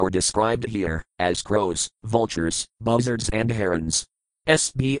described here as crows, vultures, buzzards, and herons.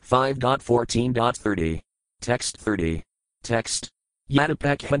 SB 5.14.30. Text 30. Text.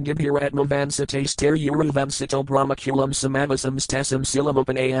 Yatapakhandibhiratmavansitaste teruvansito brahmaculum samavasam stesam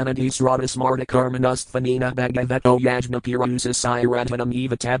silamupanayanides radis marta karmanusthanina bhagavato yajnapirusasai radhanam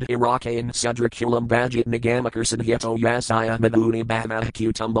evatab irakayan sudraculum bhajit nagamakarsadhyato yasaya madhuni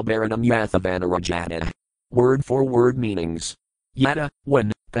bhamahakutumba baranam yathavanarajana. Word for word meanings. Yata,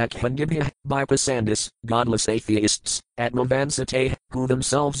 when, Pakhandibhya, by Pasandis, godless atheists, Atmavansate, who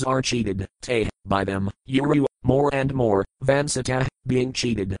themselves are cheated, Te, by them, Uru, more and more, Vansata, being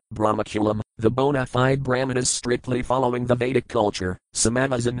cheated, Brahmaculam, the bona fide Brahmanas strictly following the Vedic culture,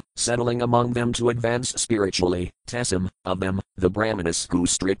 Samavasan, settling among them to advance spiritually, Tesam, of them, the Brahmanas who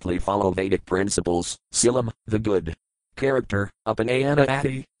strictly follow Vedic principles, Silam, the good character, Upanayana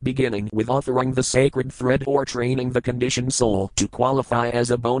Adi, beginning with authoring the sacred thread or training the conditioned soul to qualify as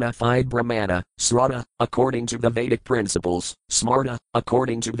a bona fide Brahmana, Srata, according to the Vedic principles, Smarta,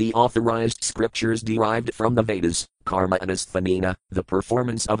 according to the authorized scriptures derived from the Vedas, Karma Anusthanina, the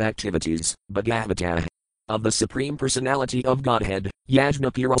performance of activities, Bhagavata, of the Supreme Personality of Godhead,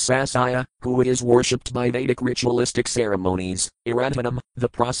 Yajnapirasasaya, who is worshipped by Vedic ritualistic ceremonies, Iradhanam, the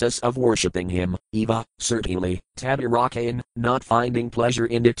process of worshipping him, Eva, certainly, Tadirakayan, not finding pleasure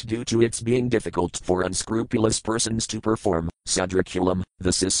in it due to its being difficult for unscrupulous persons to perform, Sudraculam,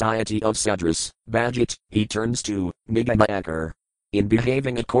 the society of Sudras, Bhajit, he turns to, Nigamakar. In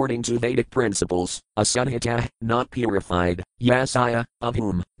behaving according to Vedic principles, asudhita, not purified, yasaya, of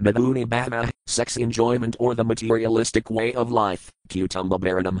whom, madhuni bhava, sex enjoyment or the materialistic way of life,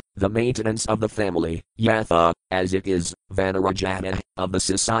 kutumbabaranam, the maintenance of the family, yatha, as it is, vanarajana, of the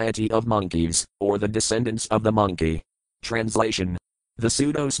society of monkeys, or the descendants of the monkey. Translation. The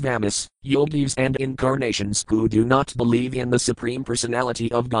pseudo-svamis, yogis and incarnations who do not believe in the Supreme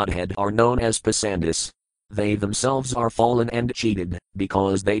Personality of Godhead are known as pasandis. They themselves are fallen and cheated,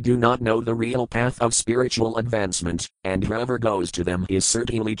 because they do not know the real path of spiritual advancement, and whoever goes to them is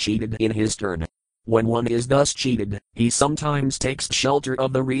certainly cheated in his turn. When one is thus cheated, he sometimes takes shelter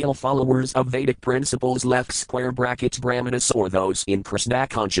of the real followers of Vedic principles (Brahmanas or those in Krishna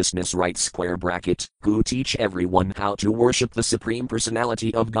consciousness who teach everyone how to worship the Supreme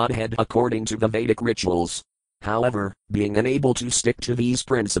Personality of Godhead according to the Vedic rituals. However, being unable to stick to these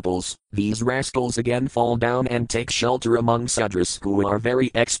principles, these rascals again fall down and take shelter among Sudras who are very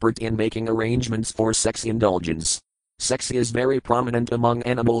expert in making arrangements for sex indulgence. Sex is very prominent among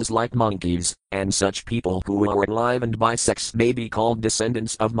animals like monkeys, and such people who are enlivened by sex may be called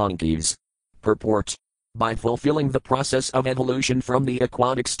descendants of monkeys. Purport. By fulfilling the process of evolution from the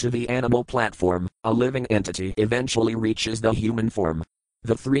aquatics to the animal platform, a living entity eventually reaches the human form.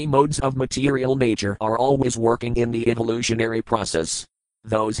 The three modes of material nature are always working in the evolutionary process.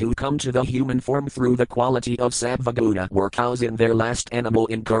 Those who come to the human form through the quality of Sattva-guna were cows in their last animal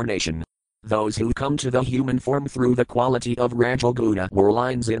incarnation. Those who come to the human form through the quality of Rajoguna were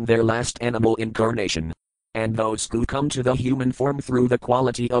lions in their last animal incarnation. And those who come to the human form through the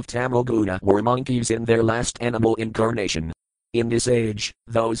quality of Tamoguna were monkeys in their last animal incarnation. In this age,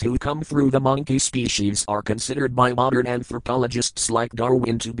 those who come through the monkey species are considered by modern anthropologists like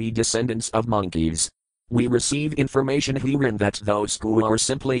Darwin to be descendants of monkeys. We receive information herein that those who are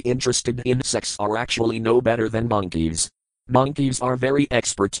simply interested in sex are actually no better than monkeys. Monkeys are very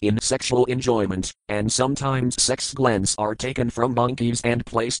expert in sexual enjoyment, and sometimes sex glands are taken from monkeys and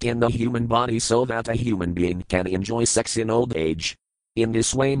placed in the human body so that a human being can enjoy sex in old age. In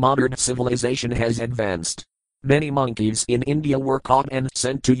this way modern civilization has advanced. Many monkeys in India were caught and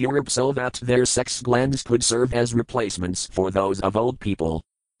sent to Europe so that their sex glands could serve as replacements for those of old people.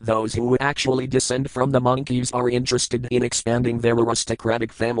 Those who actually descend from the monkeys are interested in expanding their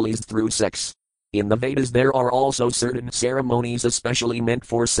aristocratic families through sex. In the Vedas there are also certain ceremonies especially meant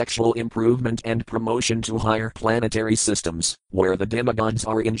for sexual improvement and promotion to higher planetary systems, where the demigods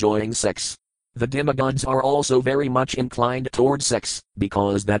are enjoying sex. The demigods are also very much inclined toward sex,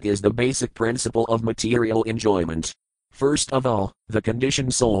 because that is the basic principle of material enjoyment. First of all, the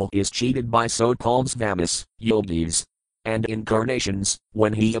conditioned soul is cheated by so-called svamis, yogis, and incarnations,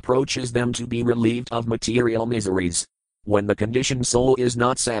 when he approaches them to be relieved of material miseries. When the conditioned soul is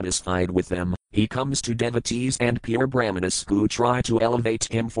not satisfied with them, he comes to devotees and pure brahmanas who try to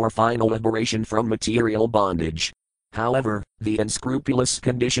elevate him for final liberation from material bondage. However, the unscrupulous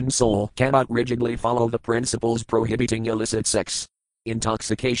conditioned soul cannot rigidly follow the principles prohibiting illicit sex,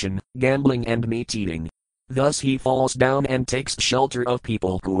 intoxication, gambling and meat-eating. Thus he falls down and takes shelter of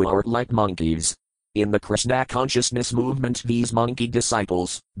people who are like monkeys. In the Krishna consciousness movement, these monkey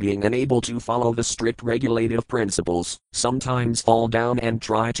disciples, being unable to follow the strict regulative principles, sometimes fall down and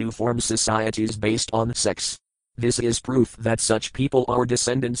try to form societies based on sex. This is proof that such people are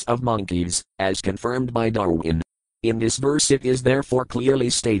descendants of monkeys, as confirmed by Darwin. In this verse it is therefore clearly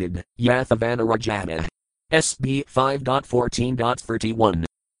stated, Yathavana Rajana. SB 5.14.31.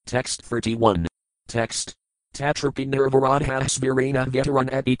 Text 31. Text. Tatrapi nirvaradha svirena veteran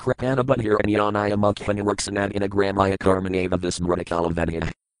eti kripana budhiranyanaya mukhvaniruksanad inagramaya karmaneva vismritikalavadya.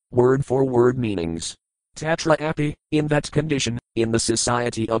 Word for word meanings. Tatra api, in that condition, in the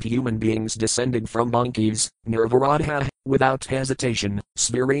society of human beings descended from monkeys, nirvaradha, without hesitation,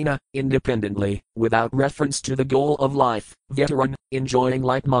 svirena, independently, without reference to the goal of life, veteran, enjoying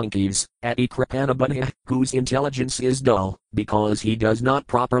like monkeys, ati kripanabudhya, whose intelligence is dull, because he does not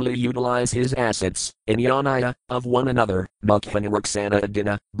properly utilize his assets, inyanaya, of one another, mukhvaniraksana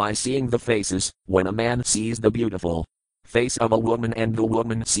adina, by seeing the faces, when a man sees the beautiful face of a woman and the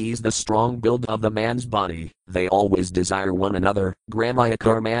woman sees the strong build of the man's body, they always desire one another, gramaya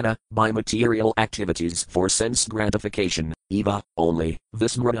karmana, by material activities for sense gratification, eva, only,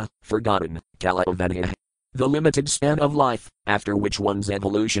 vismrita, forgotten, kalavadya, the limited span of life, after which one's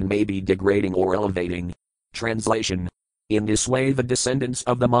evolution may be degrading or elevating. Translation. In this way the descendants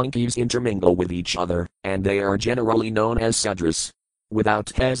of the monkeys intermingle with each other, and they are generally known as Sudras. Without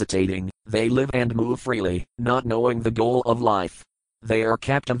hesitating, they live and move freely, not knowing the goal of life. They are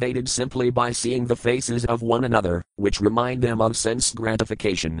captivated simply by seeing the faces of one another, which remind them of sense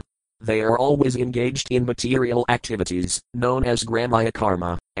gratification. They are always engaged in material activities, known as gramaya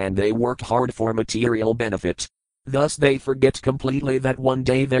karma, and they work hard for material benefit. Thus they forget completely that one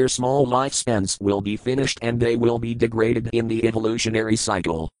day their small lifespans will be finished and they will be degraded in the evolutionary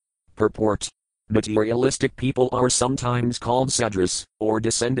cycle. Purport. Materialistic people are sometimes called Sudras, or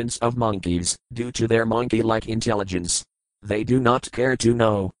descendants of monkeys, due to their monkey-like intelligence. They do not care to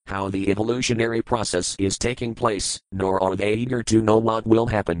know how the evolutionary process is taking place, nor are they eager to know what will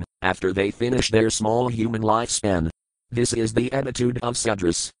happen after they finish their small human lifespan. This is the attitude of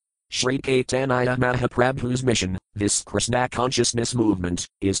Sudras. Sri Caitanya Mahaprabhu's mission, this Krishna consciousness movement,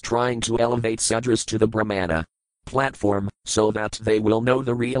 is trying to elevate Sudras to the Brahmana platform, so that they will know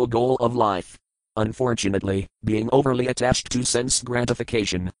the real goal of life. Unfortunately, being overly attached to sense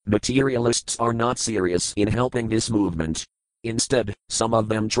gratification, materialists are not serious in helping this movement. Instead, some of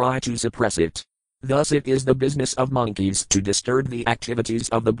them try to suppress it. Thus it is the business of monkeys to disturb the activities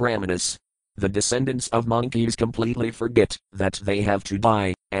of the Brahmanas. The descendants of monkeys completely forget that they have to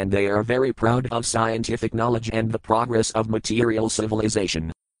die, and they are very proud of scientific knowledge and the progress of material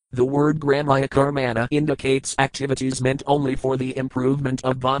civilization. The word gramaya karmana indicates activities meant only for the improvement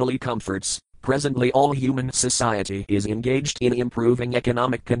of bodily comforts. Presently all human society is engaged in improving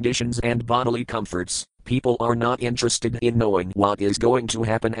economic conditions and bodily comforts. People are not interested in knowing what is going to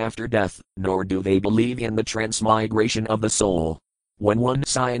happen after death, nor do they believe in the transmigration of the soul. When one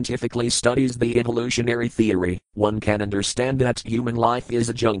scientifically studies the evolutionary theory, one can understand that human life is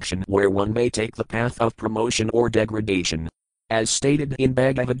a junction where one may take the path of promotion or degradation. As stated in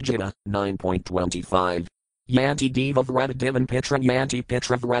Bhagavad Gita 9.25. Yanti Deva Vrata Divan Pitra Yanti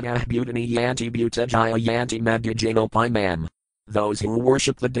Pitra Vrata Bhutani Yanti Bhutajaya Yanti Madhyajano Mam. Those who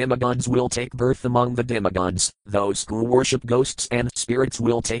worship the demigods will take birth among the demigods, those who worship ghosts and spirits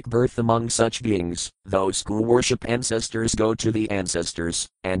will take birth among such beings, those who worship ancestors go to the ancestors,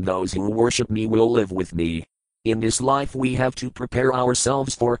 and those who worship me will live with me. In this life we have to prepare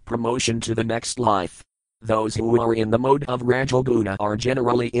ourselves for promotion to the next life. Those who are in the mode of Rajoguna are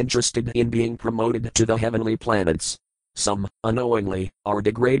generally interested in being promoted to the heavenly planets. Some, unknowingly, are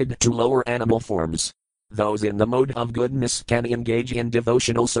degraded to lower animal forms. Those in the mode of goodness can engage in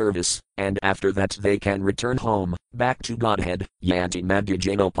devotional service, and after that they can return home, back to Godhead, Yanti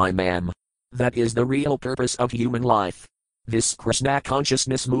Madhyajanopai. That is the real purpose of human life. This Krishna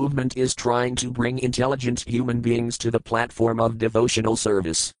consciousness movement is trying to bring intelligent human beings to the platform of devotional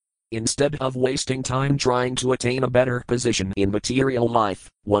service. Instead of wasting time trying to attain a better position in material life,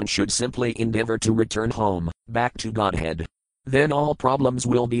 one should simply endeavor to return home, back to Godhead. Then all problems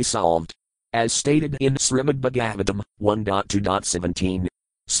will be solved. As stated in Srimad Bhagavatam 1.2.17.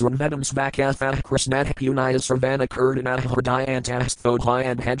 Srimvedam svakatha krishnatha punaya sarvana kirtanatha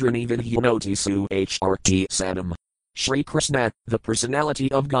hridayantasthodhyad hadrani vidhyanoti hrt sadam. Shri Krishna, the personality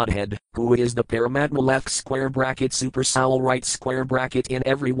of Godhead, who is the Paramatma left square bracket super soul right square bracket in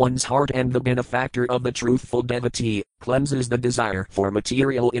everyone's heart and the benefactor of the truthful devotee, cleanses the desire for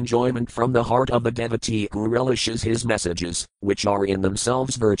material enjoyment from the heart of the devotee who relishes his messages, which are in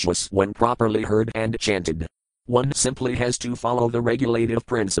themselves virtuous when properly heard and chanted. one simply has to follow the regulative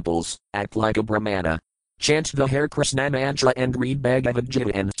principles, act like a brahmana, chant the Hare Krishna mantra and read Bhagavad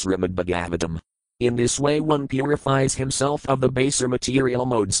Gita and Srimad Bhagavatam. In this way one purifies himself of the baser material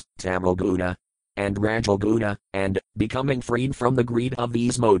modes, Tamoguna and Rajoguna, and, becoming freed from the greed of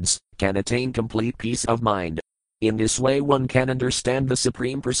these modes, can attain complete peace of mind. In this way one can understand the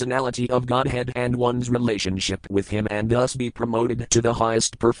Supreme Personality of Godhead and one's relationship with Him and thus be promoted to the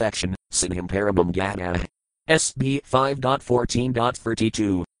highest perfection, Siddham Paramam Gata. SB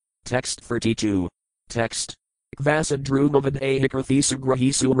 5.14.32. Text 32. Text. Vasad Drumavad Ahikrathisu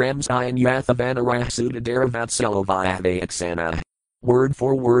Grahisu Ramsayan Yathavanarah Sudadaravatselovayavayaksana. Word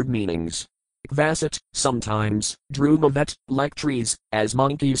for word meanings. Vasat, sometimes, Drumavat, like trees, as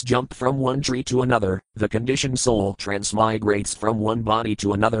monkeys jump from one tree to another, the conditioned soul transmigrates from one body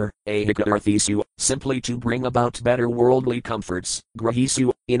to another, Ahikadarthisu, simply to bring about better worldly comforts,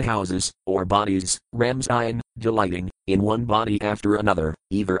 Grahisu, in houses, or bodies, Ramsayan, delighting, in one body after another,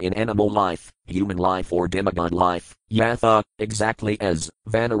 either in animal life, human life or demigod life, Yatha, exactly as,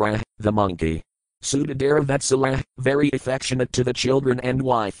 Vanara, the monkey. Sudadara Vatsala, very affectionate to the children and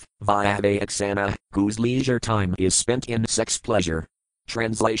wife, Vyavayaksana, whose leisure time is spent in sex pleasure.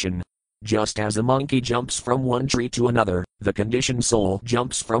 Translation. Just as a monkey jumps from one tree to another, the conditioned soul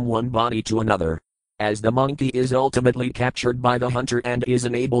jumps from one body to another. As the monkey is ultimately captured by the hunter and is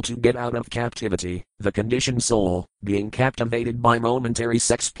unable to get out of captivity, the conditioned soul, being captivated by momentary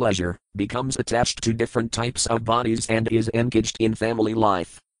sex pleasure, becomes attached to different types of bodies and is engaged in family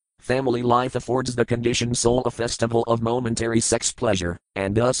life. Family life affords the conditioned soul a festival of momentary sex pleasure,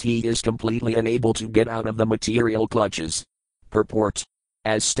 and thus he is completely unable to get out of the material clutches. Purport.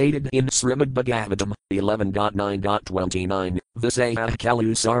 As stated in Srimad Bhagavatam 11.9.29, Visayah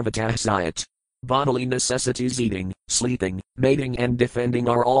Kalu Sarvatah Sayat. Bodily necessities eating, sleeping, mating and defending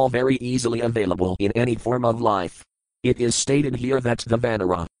are all very easily available in any form of life. It is stated here that the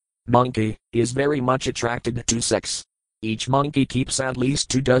Vanara monkey is very much attracted to sex. Each monkey keeps at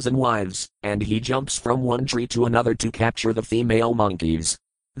least 24 wives, and he jumps from one tree to another to capture the female monkeys.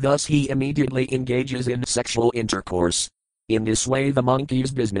 Thus he immediately engages in sexual intercourse. In this way the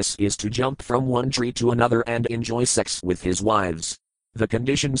monkey's business is to jump from one tree to another and enjoy sex with his wives. The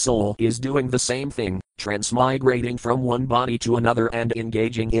conditioned soul is doing the same thing, transmigrating from one body to another and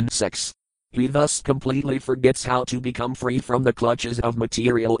engaging in sex. He thus completely forgets how to become free from the clutches of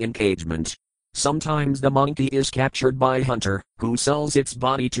material engagement. Sometimes the monkey is captured by a hunter, who sells its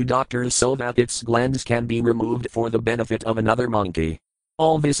body to doctors so that its glands can be removed for the benefit of another monkey.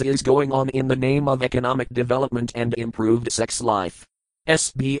 All this is going on in the name of economic development and improved sex life.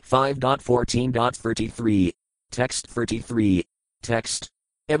 SB 5.14.33. Text 33. Text.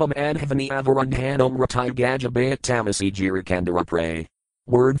 Evam adhavani avarandhanam ratai gajabayat tamasi jirikandara pray.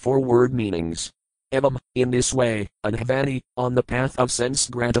 Word for word meanings. Evam, in this way, adhavani, on the path of sense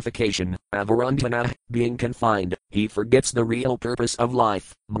gratification, avarandhana, being confined, he forgets the real purpose of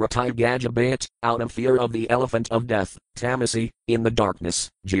life, mratai gajabayat, out of fear of the elephant of death, tamasi, in the darkness,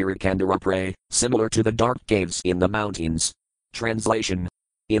 jirikandara pray, similar to the dark caves in the mountains. Translation.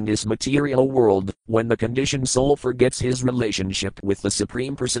 In this material world, when the conditioned soul forgets his relationship with the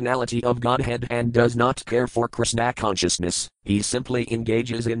Supreme Personality of Godhead and does not care for Krishna consciousness, he simply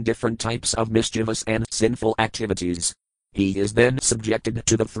engages in different types of mischievous and sinful activities. He is then subjected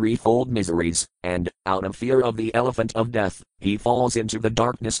to the threefold miseries, and, out of fear of the elephant of death, he falls into the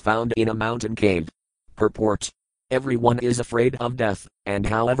darkness found in a mountain cave. Purport. Everyone is afraid of death, and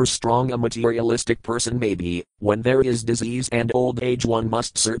however strong a materialistic person may be, when there is disease and old age one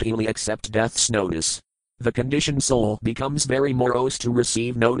must certainly accept death's notice. The conditioned soul becomes very morose to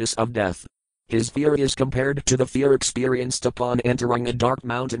receive notice of death. His fear is compared to the fear experienced upon entering a dark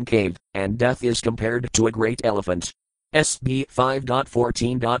mountain cave, and death is compared to a great elephant. SB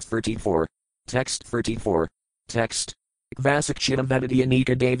 5.14.34. Text 34. Text.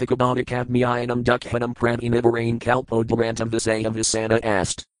 Vasakshitavadidyanika Devikabodikabhyayanam Dukhanam Praninivarane Kalpodlarantam Visaya Visana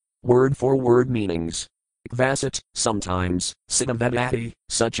asked. Word for word meanings. Vasat, sometimes, Siddhavadati,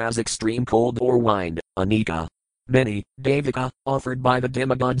 such as extreme cold or wind, Anika. Many, Devika, offered by the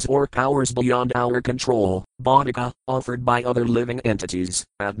demigods or powers beyond our control, Bodhika, offered by other living entities,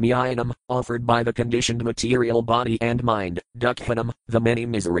 Abhyayanam, offered by the conditioned material body and mind, Dukhanam, the many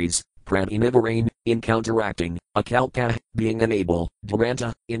miseries. Praninivarane, in counteracting, Akalpa, being unable,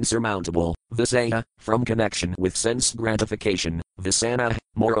 Dharanta, insurmountable, Visaya, from connection with sense gratification, Visana,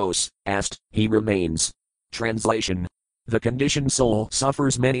 morose, asked, he remains. Translation. The conditioned soul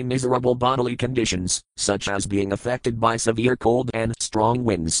suffers many miserable bodily conditions, such as being affected by severe cold and strong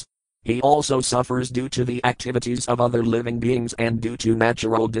winds. He also suffers due to the activities of other living beings and due to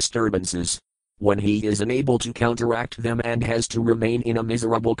natural disturbances. When he is unable to counteract them and has to remain in a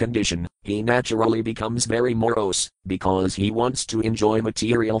miserable condition, he naturally becomes very morose, because he wants to enjoy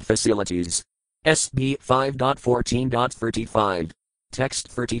material facilities. SB 5.14.35. Text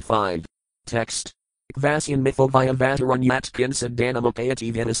 35. Text. Ikvasyan mythovaya vataran yatkin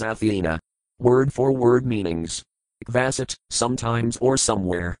sadanamapayati vinasathina. Word for word meanings. Ikvasat, sometimes or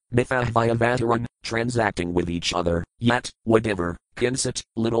somewhere, mythavaya vataran, transacting with each other, yat, whatever, kinsat,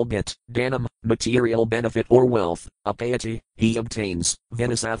 little bit, danam, material benefit or wealth, apayati, he obtains,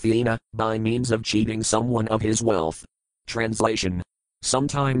 vinasathina, by means of cheating someone of his wealth. Translation.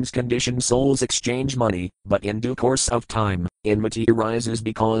 Sometimes conditioned souls exchange money, but in due course of time, enmity arises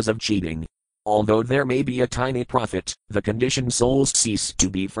because of cheating. Although there may be a tiny profit, the conditioned souls cease to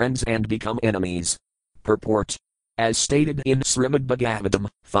be friends and become enemies. Purport. As stated in Srimad Bhagavatam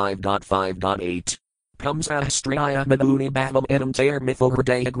 5.5.8. Pumsahstraya madhuni bhavam enam tair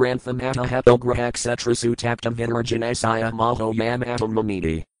mythohridaya grantham atahato grahaksetra sutaptam vinarjanasaya maho yam atam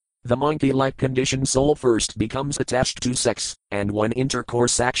mamiti. The monkey-like conditioned soul first becomes attached to sex, and when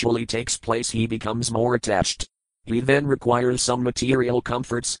intercourse actually takes place he becomes more attached. He then requires some material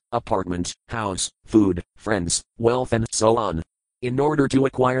comforts, apartment, house, food, friends, wealth and so on. In order to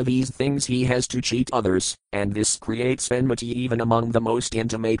acquire these things he has to cheat others, and this creates enmity even among the most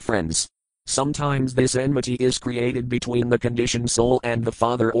intimate friends. Sometimes this enmity is created between the conditioned soul and the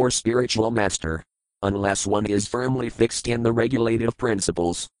father or spiritual master. Unless one is firmly fixed in the regulative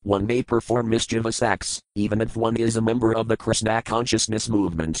principles, one may perform mischievous acts, even if one is a member of the Krishna consciousness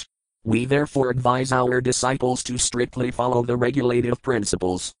movement. We therefore advise our disciples to strictly follow the regulative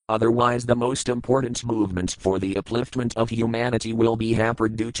principles, otherwise the most important movement for the upliftment of humanity will be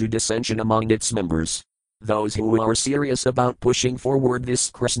hampered due to dissension among its members. Those who are serious about pushing forward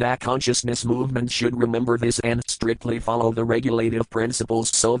this Krishna consciousness movement should remember this and strictly follow the regulative principles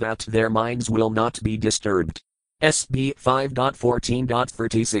so that their minds will not be disturbed. SB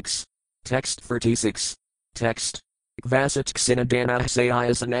 5.14.36. Text 36. Text. Vasat Xinadana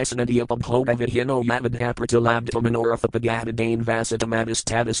Sayasanasanadiapabhodavihino Yavadhapratilabdhamanorathapagavadane Vasatamatis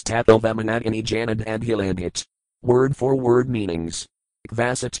Tatis Tatovamanadini Janad Adhilandit. Word for word meanings.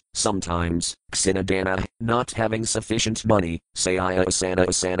 Vasat, sometimes, Xinadana, not having sufficient money,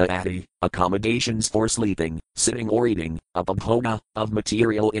 asana adi, accommodations for sleeping, sitting or eating, apabhoga, of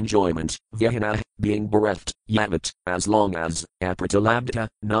material enjoyment, vyahana, being bereft, yavat, as long as, apratilabdha,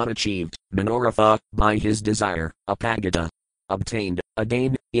 not achieved, manoratha, by his desire, apagata, obtained,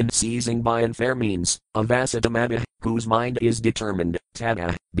 again, in seizing by unfair means, avasatamada, whose mind is determined,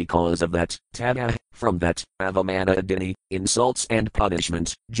 tada, because of that, tada, from that, avamanadini, insults and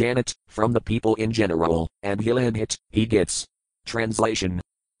punishment, janat, from the people in general, and hilanhit, he gets. Translation.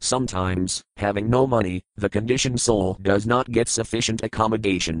 Sometimes, having no money, the conditioned soul does not get sufficient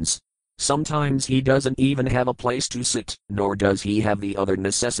accommodations. Sometimes he doesn't even have a place to sit, nor does he have the other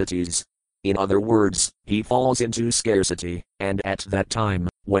necessities. In other words, he falls into scarcity, and at that time,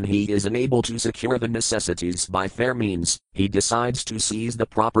 when he is unable to secure the necessities by fair means, he decides to seize the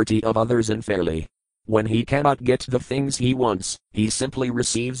property of others unfairly. When he cannot get the things he wants, he simply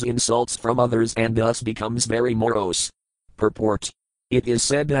receives insults from others and thus becomes very morose. Purport. It is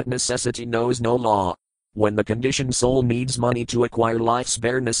said that necessity knows no law. When the conditioned soul needs money to acquire life's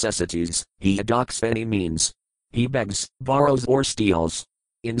bare necessities, he adopts any means. He begs, borrows or steals.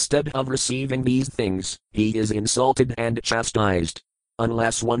 Instead of receiving these things, he is insulted and chastised.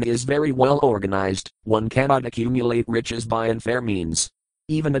 Unless one is very well organized, one cannot accumulate riches by unfair means.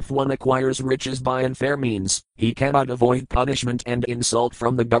 Even if one acquires riches by unfair means, he cannot avoid punishment and insult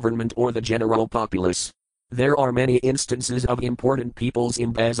from the government or the general populace. There are many instances of important peoples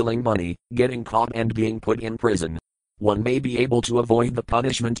embezzling money, getting caught and being put in prison. One may be able to avoid the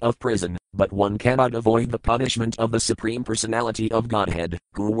punishment of prison, but one cannot avoid the punishment of the Supreme Personality of Godhead,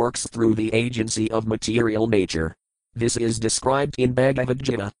 who works through the agency of material nature. This is described in Bhagavad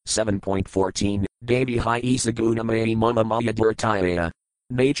Gita 7.14, Devi hi isagunamaya mama maya durtaya.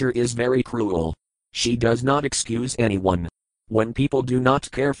 Nature is very cruel. She does not excuse anyone. When people do not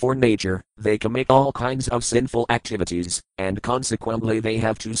care for nature, they commit all kinds of sinful activities, and consequently they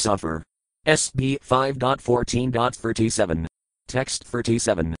have to suffer. SB 5.14.37. Text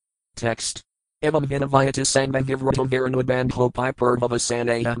 37. Text. Evam vinavayata sangmavivrata viranudbandho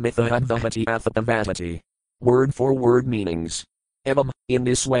pipurvavasanaya mithahadvahati athatavati. Word for word meanings. Evam, in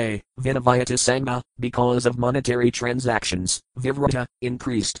this way, vinavayata sangma, because of monetary transactions, vivrata,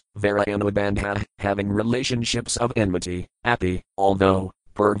 increased, varayanubandha, having relationships of enmity, api, although,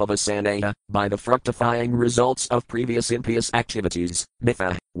 Purvavasanaya, by the fructifying results of previous impious activities,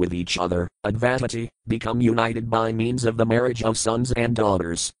 Mitha, with each other, Advatati, become united by means of the marriage of sons and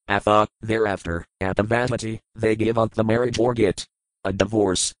daughters, Atha, thereafter, Atavatati, they give up the marriage or get a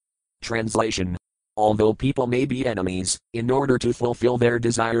divorce. Translation. Although people may be enemies, in order to fulfill their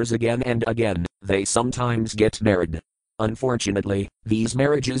desires again and again, they sometimes get married. Unfortunately, these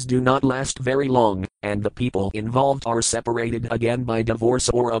marriages do not last very long, and the people involved are separated again by divorce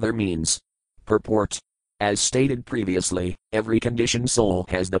or other means. Purport. As stated previously, every conditioned soul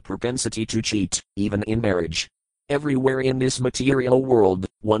has the propensity to cheat, even in marriage. Everywhere in this material world,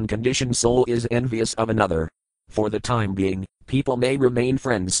 one conditioned soul is envious of another. For the time being, people may remain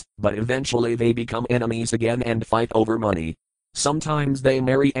friends, but eventually they become enemies again and fight over money. Sometimes they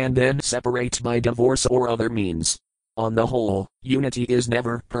marry and then separate by divorce or other means. On the whole, unity is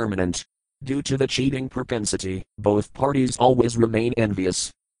never permanent. Due to the cheating propensity, both parties always remain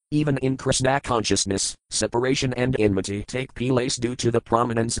envious. Even in Krishna consciousness, separation and enmity take place due to the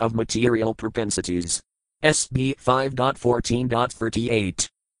prominence of material propensities. SB 5.14.38.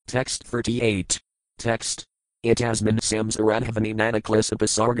 Text 38. Text. Itasmin samsaradhavani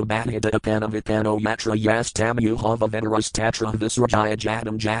nanaklisapasarga bhattita apanavipano yatra yastam yuhava veneras tatra visrajaya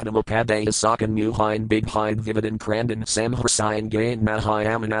jadam upadaya sakan muhine bighine vividan krandan samharsayan gain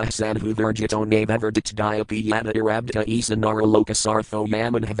mahayamana sadhu virjito navavardit diapi yada irabdita isanara lokasartho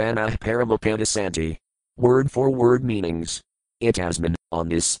yaman havana paramapanisanti. Word for word meanings. Itasmin, on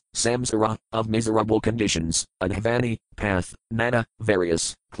this, samsara, of miserable conditions, adhavani, path, nana,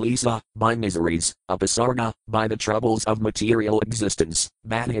 various, klisa, by miseries, upasarga, by the troubles of material existence,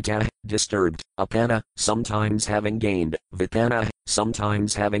 bhattita, disturbed, apana, sometimes having gained, vipana,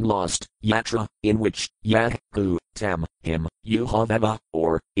 sometimes having lost, yatra, in which, yah, who, tam, him, yuhaveva,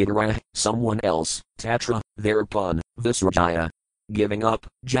 or, idara, someone else, tatra, thereupon, visrajaya, giving up,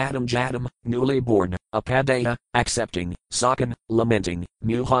 jadam, newly born, apadaya, accepting, sakan, lamenting,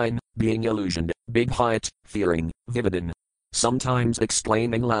 muhine, being illusioned, bighyat, fearing, vividan, sometimes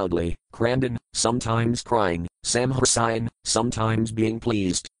exclaiming loudly, krandan, sometimes crying, samharsayan, sometimes being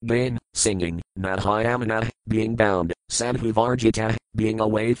pleased, gain, singing, nadhyamana, being bound, sadhuvarjita, being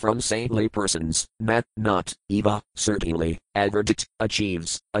away from saintly persons, not, eva, certainly, avardit,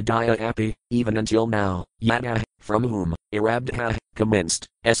 achieves, adaya api, even until now, yada, from whom, irabdha, commenced,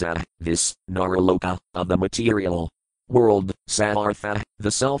 esa, this, naraloka, of the material world, sartha,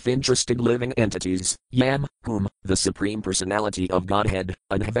 the self-interested living entities, yam, whom, the Supreme Personality of Godhead,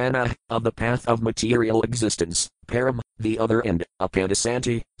 adhavana, of the path of material existence, param, the other end,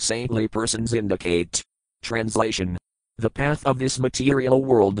 apanisanti, saintly persons indicate. Translation. The path of this material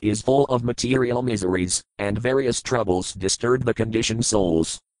world is full of material miseries, and various troubles disturb the conditioned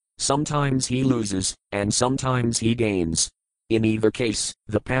souls. Sometimes he loses, and sometimes he gains. In either case,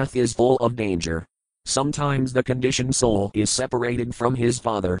 the path is full of danger. Sometimes the conditioned soul is separated from his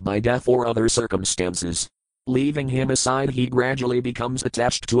father by death or other circumstances. Leaving him aside, he gradually becomes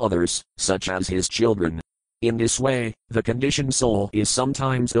attached to others, such as his children. In this way, the conditioned soul is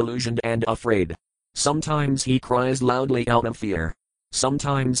sometimes illusioned and afraid. Sometimes he cries loudly out of fear.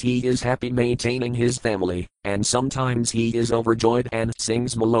 Sometimes he is happy maintaining his family, and sometimes he is overjoyed and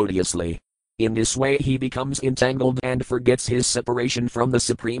sings melodiously. In this way he becomes entangled and forgets his separation from the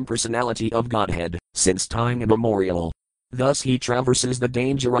Supreme Personality of Godhead, since time immemorial. Thus he traverses the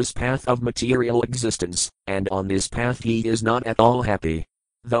dangerous path of material existence, and on this path he is not at all happy.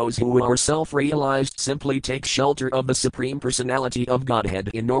 Those who are self-realized simply take shelter of the Supreme Personality of Godhead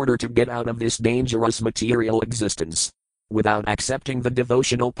in order to get out of this dangerous material existence. Without accepting the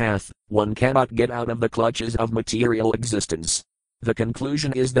devotional path, one cannot get out of the clutches of material existence. The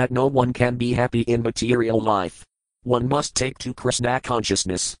conclusion is that no one can be happy in material life. One must take to Krishna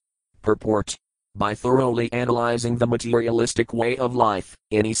consciousness. Purport. By thoroughly analyzing the materialistic way of life,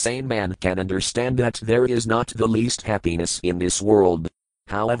 any sane man can understand that there is not the least happiness in this world.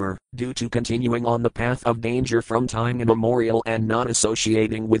 However, due to continuing on the path of danger from time immemorial and not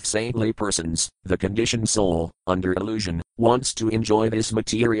associating with saintly persons, the conditioned soul, under illusion, wants to enjoy this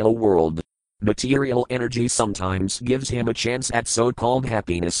material world. Material energy sometimes gives him a chance at so-called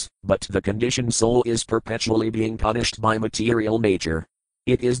happiness, but the conditioned soul is perpetually being punished by material nature.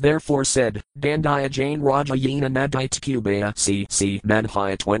 It is therefore said, Dandaya Jain Rajayana Nadite Kubaya c.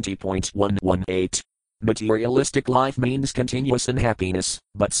 Madhya 20.118. Materialistic life means continuous unhappiness,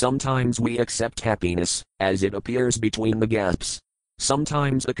 but sometimes we accept happiness, as it appears between the gaps.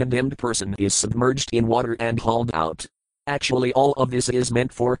 Sometimes a condemned person is submerged in water and hauled out. Actually all of this is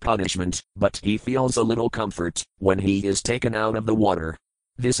meant for punishment, but he feels a little comfort when he is taken out of the water.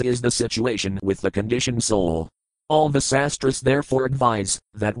 This is the situation with the conditioned soul. All the sastras therefore advise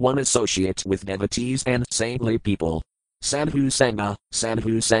that one associate with devotees and saintly people. Sadhu Sangha,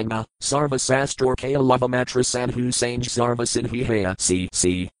 Sarva Sastra Lavamatra Sadhu Sanj Sarva Siddhihaya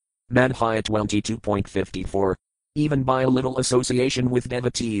c. Madhya 22.54. Even by a little association with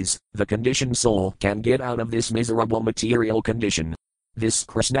devotees, the conditioned soul can get out of this miserable material condition. This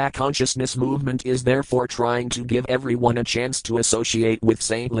Krishna consciousness movement is therefore trying to give everyone a chance to associate with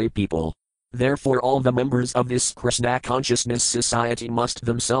saintly people. Therefore all the members of this Krishna consciousness society must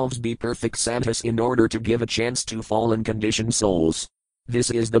themselves be perfect sadhus in order to give a chance to fallen conditioned souls.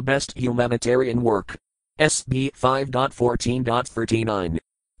 This is the best humanitarian work. SB 5.14.39.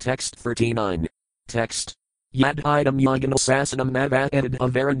 Text 39. Text. Yad idam yaganal sasanam mavaedid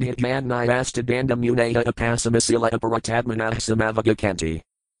avarandhit yadniyastadandam unaya apasamasila aparatadmanah samavagakanti.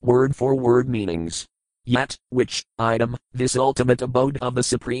 Word for word meanings. Yet, which, item, this ultimate abode of the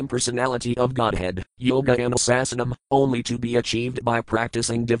Supreme Personality of Godhead, yoga anasasanam, only to be achieved by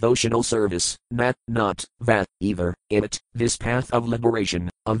practicing devotional service, not, that, either, it, this path of liberation,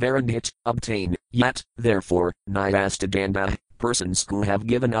 avarandhit, obtain, yet, therefore, nyastadanda, persons who have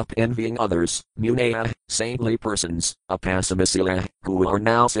given up envying others, munaya, saintly persons, apasamasila, who are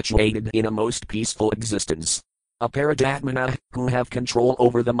now situated in a most peaceful existence. Aparadatmana, who have control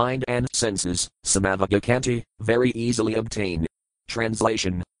over the mind and senses, samavagakanti, very easily obtain.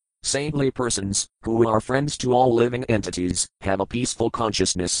 Translation. Saintly persons, who are friends to all living entities, have a peaceful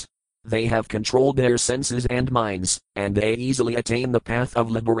consciousness. They have controlled their senses and minds, and they easily attain the path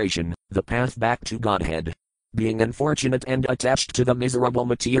of liberation, the path back to Godhead. Being unfortunate and attached to the miserable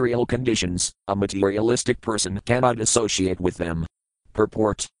material conditions, a materialistic person cannot associate with them.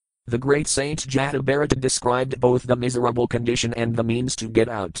 Purport. The great Saint Jatavarata described both the miserable condition and the means to get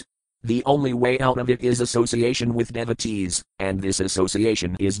out. The only way out of it is association with devotees, and this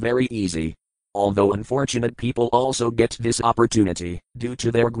association is very easy. Although unfortunate people also get this opportunity, due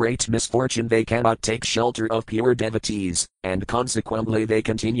to their great misfortune they cannot take shelter of pure devotees, and consequently they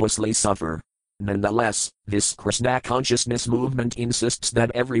continuously suffer. Nonetheless, this Krishna consciousness movement insists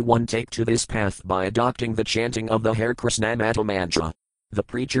that everyone take to this path by adopting the chanting of the Hare Krishna Maha Mantra. The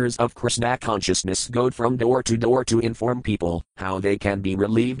preachers of Krishna consciousness go from door to inform people how they can be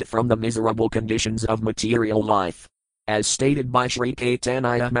relieved from the miserable conditions of material life. As stated by Sri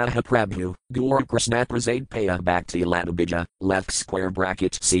Caitanya Mahaprabhu, Guru Krishna Prasad Paya Bhakti Ladabija, left square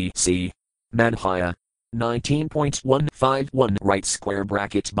bracket c. Madhya 19.151 right square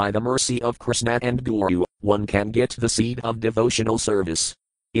bracket by the mercy of Krishna and Guru, one can get the seed of devotional service.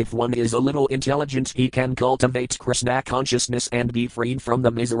 If one is a little intelligent, he can cultivate Krishna consciousness and be freed from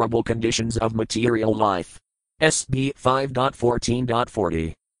the miserable conditions of material life. SB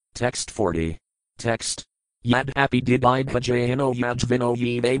 5.14.40. Text 40. Text. Yad happy did bhajayano yajvino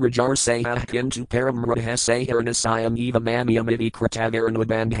ye rajar sayahkin to paramrudha sayaranasayam eva mamiam iti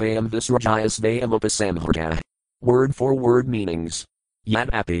kratavaranubandhayam visrajayas vayam upasamhrta. Word for word meanings.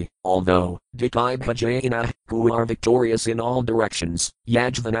 Yadapi, although, Dikai Bhajayana, who are victorious in all directions,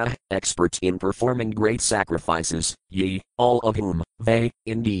 Yajvana, expert in performing great sacrifices, ye, all of whom, they,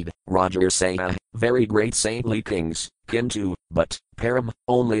 indeed, Rajarsaya, very great saintly kings, Kintu, but, Param,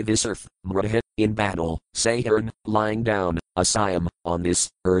 only this earth, Mrudha, in battle, Saharan, lying down, Asayam, on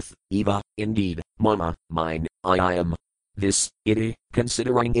this, earth, Eva, indeed, Mama, mine, I am. This, iti,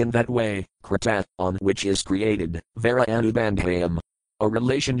 considering in that way, Krata, on which is created, Vara Anubandhayam. A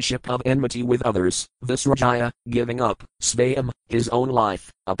relationship of enmity with others, Visrajaya, giving up, Svayam, his own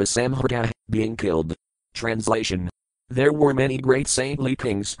life, Upasamhrta, being killed. Translation. There were many great saintly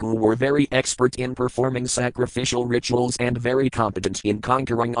kings who were very expert in performing sacrificial rituals and very competent in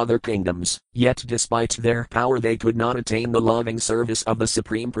conquering other kingdoms, yet despite their power they could not attain the loving service of the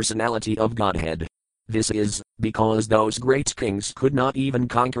Supreme Personality of Godhead. This is, because those great kings could not even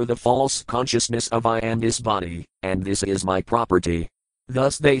conquer the false consciousness of I am this body, and this is my property.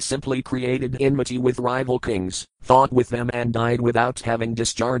 Thus they simply created enmity with rival kings, fought with them and died without having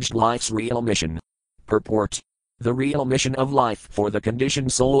discharged life's real mission. Purport. The real mission of life for the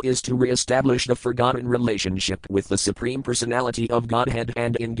conditioned soul is to re-establish the forgotten relationship with the Supreme Personality of Godhead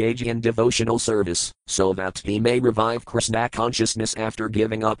and engage in devotional service, so that he may revive Krishna consciousness after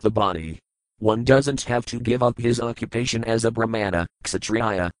giving up the body. One doesn't have to give up his occupation as a Brahmana,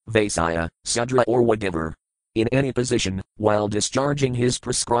 Kshatriya, Vaisya, Sudra or whatever. In any position, while discharging his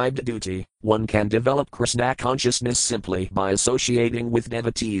prescribed duty, one can develop Krishna consciousness simply by associating with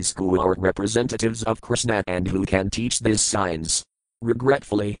devotees who are representatives of Krishna and who can teach this science.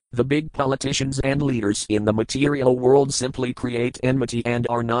 Regretfully, the big politicians and leaders in the material world simply create enmity and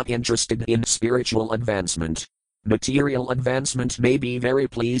are not interested in spiritual advancement. Material advancement may be very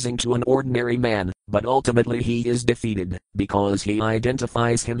pleasing to an ordinary man, but ultimately he is defeated, because he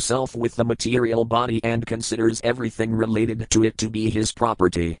identifies himself with the material body and considers everything related to it to be his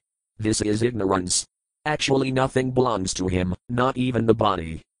property. This is ignorance. Actually, nothing belongs to him, not even the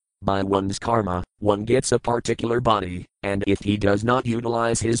body. By one's karma, one gets a particular body, and if he does not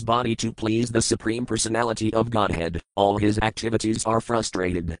utilize his body to please the Supreme Personality of Godhead, all his activities are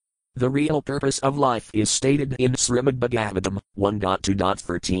frustrated. The real purpose of life is stated in Srimad Bhagavatam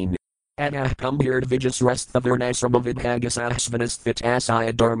 1.2.13. Atah kumbhired vijasrestha varnasrama vidhagasahsvanasthit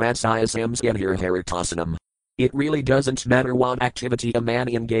dharmasaya samsyanhir haritasanam. It really doesn't matter what activity a man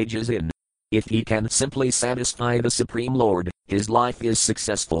engages in. If he can simply satisfy the Supreme Lord, his life is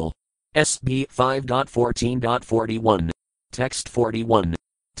successful. SB 5.14.41. Text 41.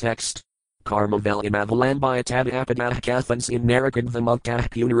 Text. Karmavel imavalambiya tadapadah kathans in narakadvamugtah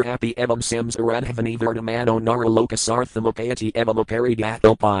punarapi evam sims aradhavani verdamano naralokasarthamapayati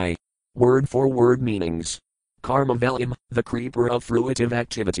evamaparidathopai. Word for word meanings. Karmavelim, the creeper of fruitive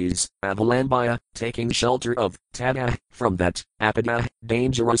activities, avalambaya, taking shelter of, tada, from that, apada,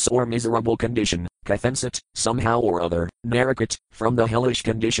 dangerous or miserable condition, kathansat, somehow or other, narakat, from the hellish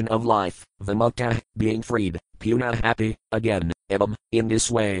condition of life, vimukta, being freed, puna happy, again, evam, in this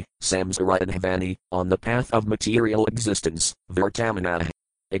way, samsaradhavani, on the path of material existence, vertamana,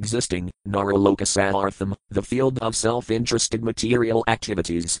 existing, naralokasartham, the field of self-interested material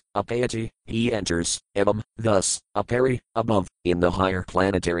activities, apayati, he enters, evam, thus, apari, above, in the higher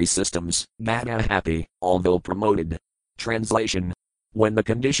planetary systems, gata happy, although promoted. Translation. When the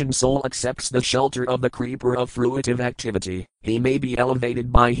conditioned soul accepts the shelter of the creeper of fruitive activity, he may be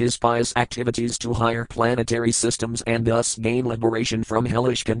elevated by his pious activities to higher planetary systems and thus gain liberation from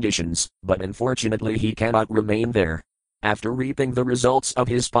hellish conditions, but unfortunately he cannot remain there. After reaping the results of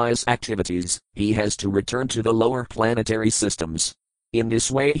his pious activities, he has to return to the lower planetary systems. In this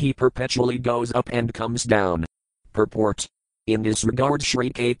way he perpetually goes up and comes down. Purport. In this regard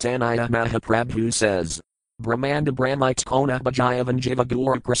Sri Caitanya Mahaprabhu says, Brahmanda Brahmite Kona Bajayavan Jiva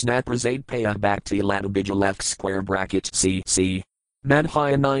Guru Krishnat Prasad Paya Bhakti Ladabija left square bracket CC.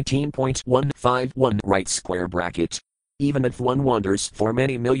 Madhya 19.151 right square bracket. Even if one wanders for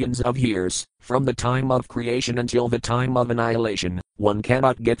many millions of years, from the time of creation until the time of annihilation, one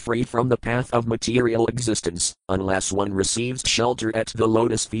cannot get free from the path of material existence, unless one receives shelter at the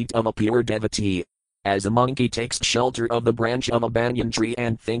lotus feet of a pure devotee. As a monkey takes shelter of the branch of a banyan tree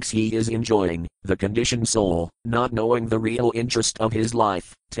and thinks he is enjoying, the conditioned soul, not knowing the real interest of his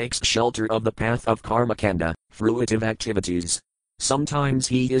life, takes shelter of the path of karmakanda, fruitive activities. Sometimes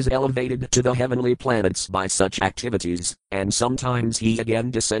he is elevated to the heavenly planets by such activities, and sometimes he again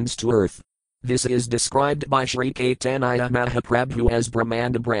descends to earth. This is described by Sri Caitanya Mahaprabhu as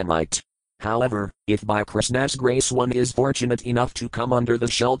Brahmanda Brahmite. However, if by Krishna's grace one is fortunate enough to come under the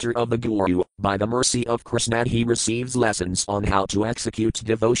shelter of the Guru, by the mercy of Krishna he receives lessons on how to execute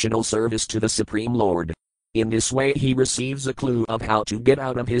devotional service to the Supreme Lord. In this way he receives a clue of how to get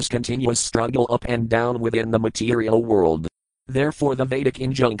out of his continuous struggle up and down within the material world. Therefore the Vedic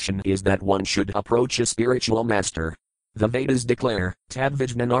injunction is that one should approach a spiritual master. The Vedas declare,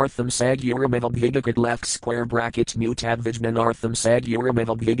 Tadvijnanartham Sagyuramivabhigakat left square bracket mu Tadvijnanartham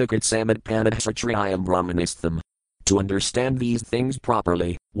Sagyuramivabhigakat Samadpanad Satriyam Brahmanistham. To understand these things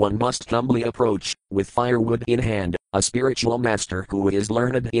properly, one must humbly approach, with firewood in hand, a spiritual master who is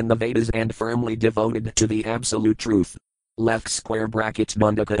learned in the Vedas and firmly devoted to the absolute truth. Left square bracket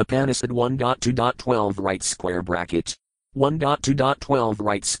Mundaka Upanishad 1.2.12 right square bracket. 1.2.12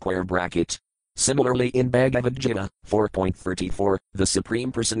 right square bracket. Similarly in Bhagavad Gita 4.34, the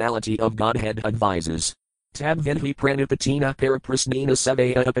Supreme Personality of Godhead advises, Tadvidhi pranipatina paraprasnina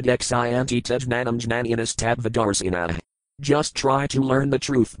savaya upadexayanti tajnanam jnanianas tadvidarsina. Just try to learn the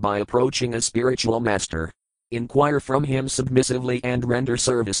truth by approaching a spiritual master. Inquire from him submissively and render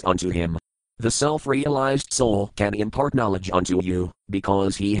service unto him. The self-realized soul can impart knowledge unto you,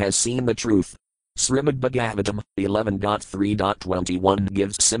 because he has seen the truth. Srimad Bhagavatam 11.3.21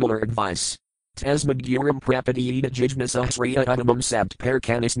 gives similar advice. Tasmad guram prapadiyita jijnasahsriya udamam sabt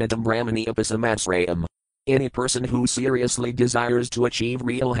parkanisnatam brahmani upasamasrayam. Any person who seriously desires to achieve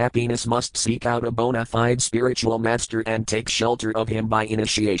real happiness must seek out a bona fide spiritual master and take shelter of him by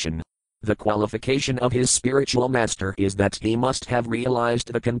initiation. The qualification of his spiritual master is that he must have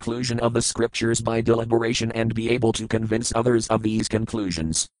realized the conclusion of the scriptures by deliberation and be able to convince others of these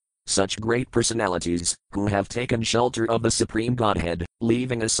conclusions. Such great personalities, who have taken shelter of the Supreme Godhead,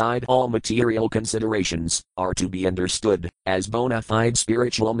 leaving aside all material considerations, are to be understood as bona fide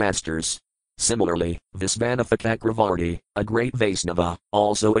spiritual masters. Similarly, Visvanatha Chakravarti, a great Vaisnava,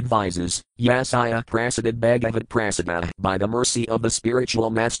 also advises, Yasaya Prasadad Bhagavad Prasada, by the mercy of the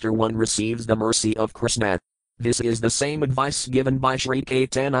spiritual master one receives the mercy of Krishna. This is the same advice given by Sri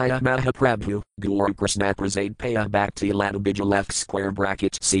Caitanya Mahaprabhu, Guru Krishna Prasad Paya Bhakti Ladabija left square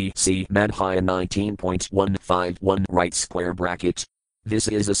bracket CC Madhya 19.151 right square bracket. This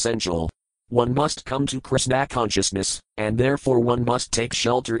is essential. One must come to Krishna consciousness, and therefore one must take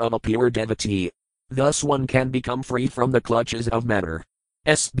shelter of a pure devotee. Thus one can become free from the clutches of matter.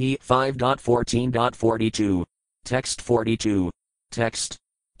 SB 5.14.42. Text 42. Text.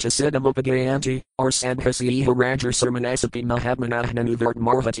 Chasidamupagayanti, or Sadhasiha Rajar Sermanasapi Mahatmanahnanuvirt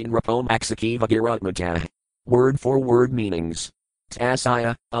Marvatin Rapom Aksakiva Girutmata. Word for word meanings.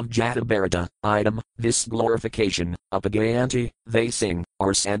 Tasaya, of Jatabharata, item, this glorification, Upagayanti, they sing,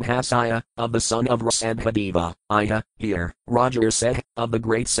 or Sadhasaya, of the son of Rasadhadeva, Iha, here, Roger said, of the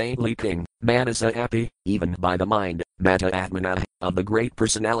great saintly king, Manasa Api, even by the mind, Mata Atmana, of the great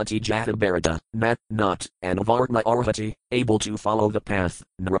personality Jatabharata, not, and Vartma Arhati, able to follow the path,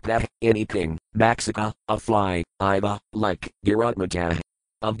 Nrapah, any king, Maxika, a fly, Iva, like, Girutmata.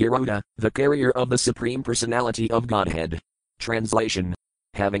 Of Garuda, the carrier of the Supreme Personality of Godhead. Translation.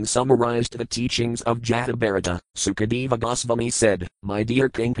 Having summarized the teachings of Jatabharata, Sukadeva Goswami said, My dear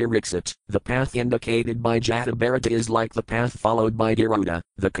King Pariksit, the path indicated by Jatabharata is like the path followed by Garuda,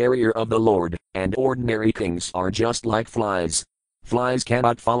 the carrier of the Lord, and ordinary kings are just like flies. Flies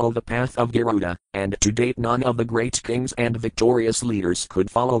cannot follow the path of Garuda, and to date none of the great kings and victorious leaders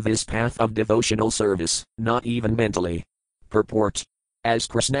could follow this path of devotional service, not even mentally. Purport. As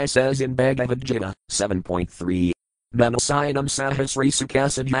Krishna says in Bhagavad Gita 7.3. Manasayanam sahasri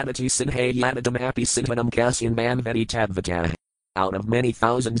sukasadyanati sinhayanadam api sinhanam kasyan manvati tadvata. Out of many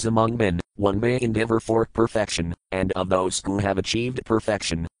thousands among men, one may endeavor for perfection, and of those who have achieved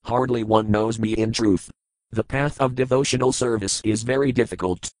perfection, hardly one knows me in truth. The path of devotional service is very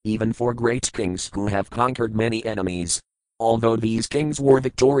difficult, even for great kings who have conquered many enemies. Although these kings were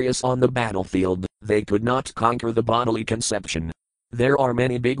victorious on the battlefield, they could not conquer the bodily conception. There are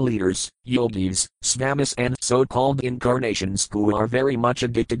many big leaders, yogis, svamis and so-called incarnations who are very much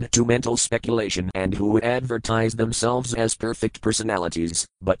addicted to mental speculation and who advertise themselves as perfect personalities,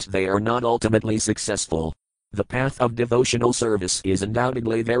 but they are not ultimately successful. The path of devotional service is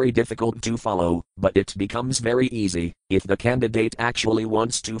undoubtedly very difficult to follow, but it becomes very easy, if the candidate actually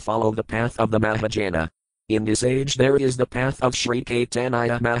wants to follow the path of the Mahajana. In this age there is the path of Sri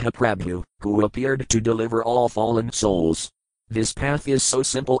Caitanya Mahaprabhu, who appeared to deliver all fallen souls. This path is so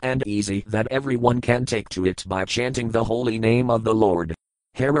simple and easy that everyone can take to it by chanting the holy name of the Lord.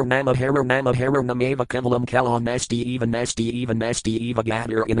 Hara Nama Hara Nama Hara Nameva Kavalam Kalam Nasti Eva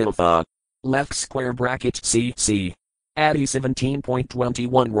Gadir Inilfa. Left square bracket CC. Adi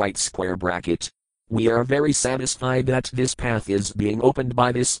 17.21 right square bracket. We are very satisfied that this path is being opened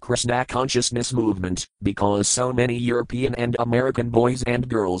by this Krishna consciousness movement, because so many European and American boys and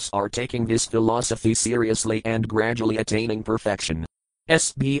girls are taking this philosophy seriously and gradually attaining perfection.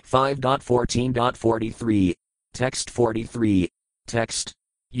 SB 5.14.43. Text 43. Text.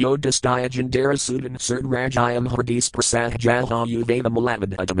 Yodhisthayajan Sudan Cert Rajayam Hardis Prasah Jahayu Veda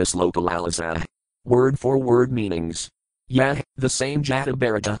Malavad Adamis Lokalaliza. Word for word meanings. Yah, the same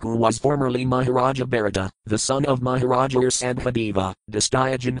Jatabharata who was formerly Maharaja Bharata, the son of Maharaja Sadhadeva,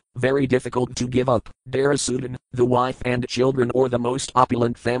 Dastyajan, very difficult to give up, Darasudan, the wife and children or the most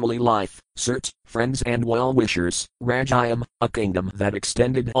opulent family life, Cert, friends and well-wishers, Rajayam, a kingdom that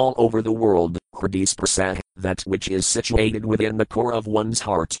extended all over the world, Hridis Prasad, that which is situated within the core of one's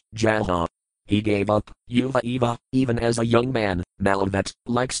heart, Jaha. He gave up, Yuva Eva, even as a young man, Malavat,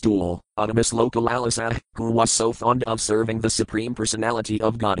 like stool, Adamis Lokalalisah, who was so fond of serving the Supreme Personality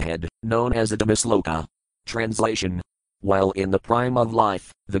of Godhead, known as Adamis Loka. Translation. While in the prime of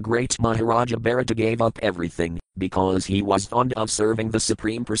life, the great Maharaja Bharata gave up everything, because he was fond of serving the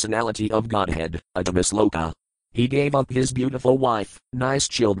Supreme Personality of Godhead, Adamis Loka. He gave up his beautiful wife, nice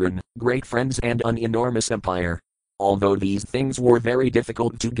children, great friends and an enormous empire. Although these things were very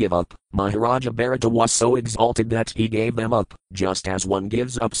difficult to give up, Maharaja Bharata was so exalted that he gave them up, just as one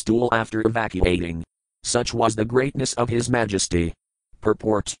gives up stool after evacuating. Such was the greatness of His Majesty.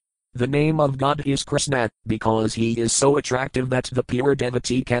 Purport. The name of God is Krishna, because he is so attractive that the pure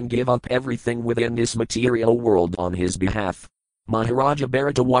devotee can give up everything within this material world on his behalf. Maharaja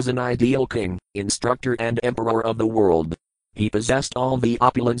Bharata was an ideal king, instructor and emperor of the world. He possessed all the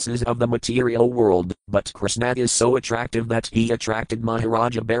opulences of the material world, but Krishna is so attractive that he attracted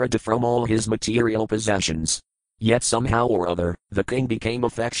Maharaja Bharata from all his material possessions. Yet somehow or other, the king became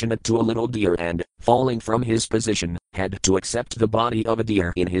affectionate to a little deer and, falling from his position, had to accept the body of a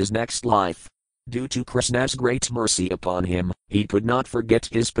deer in his next life. Due to Krishna's great mercy upon him, he could not forget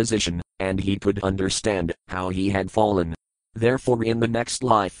his position, and he could understand how he had fallen. Therefore in the next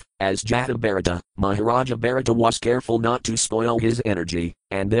life, as Jata Bharata, Maharaja Bharata was careful not to spoil his energy,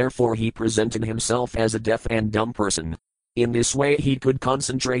 and therefore he presented himself as a deaf and dumb person. In this way he could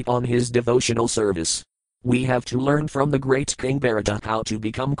concentrate on his devotional service. We have to learn from the great King Bharata how to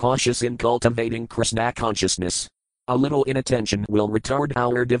become cautious in cultivating Krishna consciousness. A little inattention will retard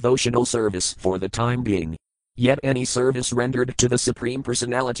our devotional service for the time being. Yet any service rendered to the Supreme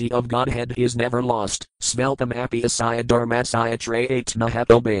Personality of Godhead is never lost. Sveltam Apyasaya Dharmasaya Trayat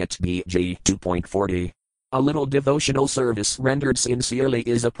Mahatobayat BG 2.40. A little devotional service rendered sincerely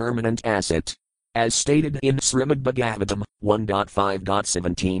is a permanent asset. As stated in Srimad Bhagavatam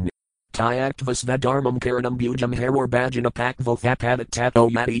 1.5.17. Tyaktvas Vedharmam Karanam Bhujam Haror Bhajana Pakvothapadat Tato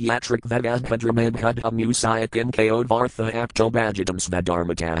Yati Yatrik Vedasbhadramedhud Amusayakim Kaodvartha Apto Bhajatam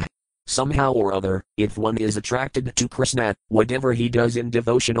Svedharmata. Somehow or other, if one is attracted to Krishna, whatever he does in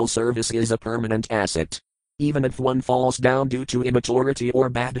devotional service is a permanent asset. Even if one falls down due to immaturity or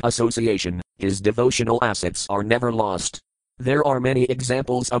bad association, his devotional assets are never lost. There are many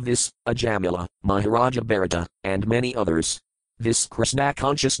examples of this, Ajamila, Maharaja Bharata, and many others. This Krishna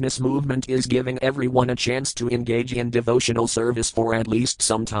consciousness movement is giving everyone a chance to engage in devotional service for at least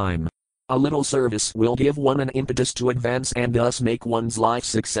some time. A little service will give one an impetus to advance and thus make one's life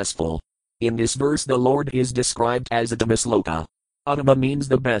successful. In this verse the Lord is described as Uttama Sloka. Uttama means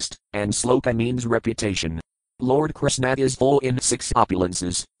the best, and Sloka means reputation. Lord Krishna is full in 6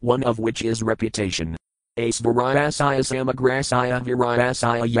 opulences, one of which is reputation. Asvarayasaya Samagrasaya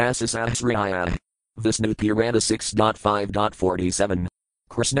Virayasaya Yasasahasraya. Vishnu Purana 6.5.47.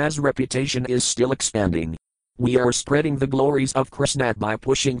 Krishna's reputation is still expanding. We are spreading the glories of Krishna by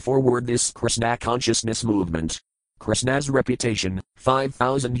pushing forward this Krishna consciousness movement. Krishna's reputation,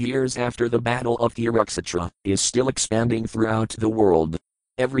 5,000 years after the Battle of Kurukshetra, is still expanding throughout the world.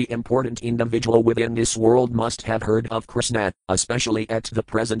 Every important individual within this world must have heard of Krishna, especially at the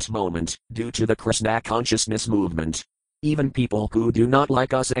present moment, due to the Krishna consciousness movement. Even people who do not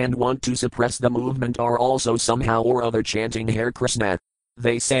like us and want to suppress the movement are also somehow or other chanting Hare Krishna.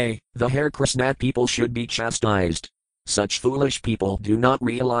 They say, the Hare Krishna people should be chastised. Such foolish people do not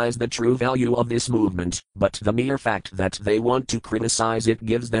realize the true value of this movement, but the mere fact that they want to criticize it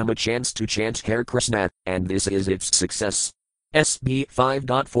gives them a chance to chant Hare Krishna, and this is its success. SB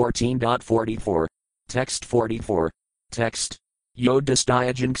 5.14.44. Text 44. Text.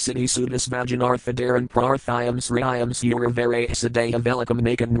 Yodhisthayajan Siddhi Sudas Vajanarthadaran Prarthayam Sriyam Suravare Sadaya Velikam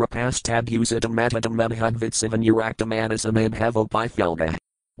Nakan Rapastabhusatam Matatam Medhudvitsivan Uraktamanasam Abhavopithelga.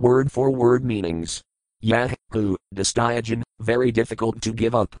 Word for word meanings. Yah, who, Disthayajan, very difficult to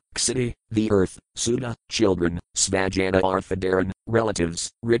give up, Ksiti, the earth, Suda, children, Svajana Arthadaran,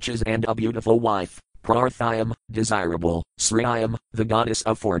 relatives, riches and a beautiful wife. Prarthayam, desirable, Sriyam, the goddess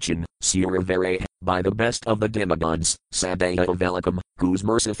of fortune, Suravare, by the best of the demigods, Sadaya Velikam, whose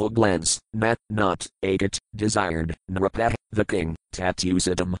merciful glance, not, Akat, desired, Nrapah, the king,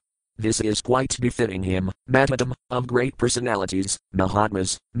 Tatusatam. This is quite befitting him, Matatam, of great personalities,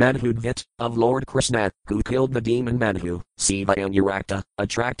 Mahatmas, Madhudvit, of Lord Krishna, who killed the demon Madhu, Siva and Urakta,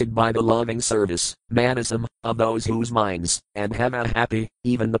 attracted by the loving service, Manasam, of those whose minds, and have a happy,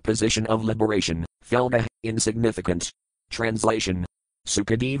 even the position of liberation, Felga, insignificant. Translation.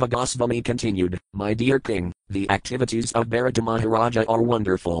 Sukadeva Goswami continued, My dear king, the activities of Bharata Maharaja are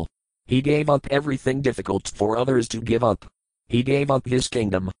wonderful. He gave up everything difficult for others to give up. He gave up his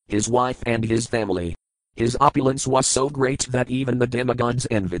kingdom, his wife and his family. His opulence was so great that even the demigods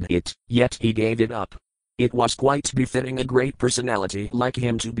envied it, yet he gave it up. It was quite befitting a great personality like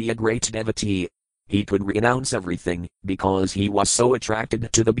him to be a great devotee. He could renounce everything, because he was so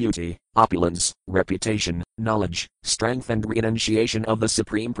attracted to the beauty, opulence, reputation, knowledge, strength and renunciation of the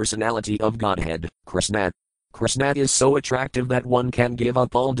Supreme Personality of Godhead, Krishna. Krishna is so attractive that one can give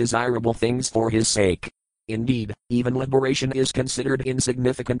up all desirable things for his sake. Indeed, even liberation is considered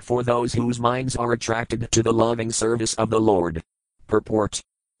insignificant for those whose minds are attracted to the loving service of the Lord. Purport.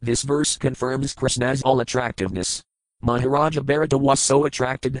 This verse confirms Krishna's all-attractiveness. Maharaja Bharata was so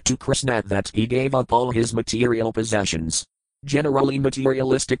attracted to Krishna that he gave up all his material possessions. Generally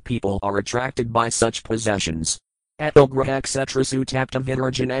materialistic people are attracted by such possessions. Atograhakshetra Sutapta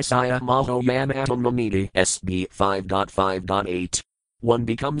Vidarjanasaya Mahoyam Atomamiti SB 5.5.8. One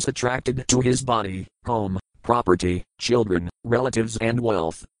becomes attracted to his body, home, property, children, relatives and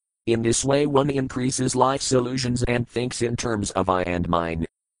wealth. In this way one increases life's illusions and thinks in terms of I and mine.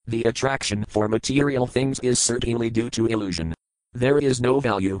 The attraction for material things is certainly due to illusion. There is no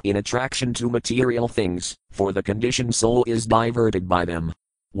value in attraction to material things, for the conditioned soul is diverted by them.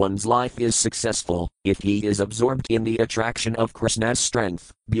 One's life is successful if he is absorbed in the attraction of Krishna's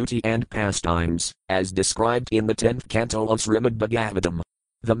strength, beauty and pastimes, as described in the 10th canto of Srimad Bhagavatam.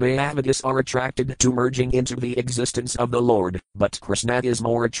 The Mayavadis are attracted to merging into the existence of the Lord, but Krishna is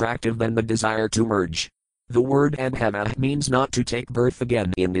more attractive than the desire to merge. The word Abhava means not to take birth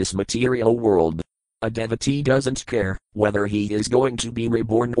again in this material world. A devotee doesn't care whether he is going to be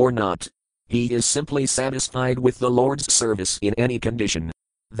reborn or not. He is simply satisfied with the Lord's service in any condition.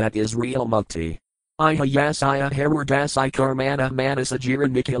 That is real mukti. Ihayasaya herurdasai karmana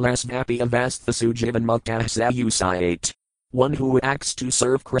manasajiran nikilasvapi avasthasu jivan muktah sayusayate. One who acts to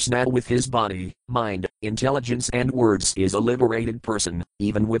serve Krishna with his body, mind, intelligence and words is a liberated person,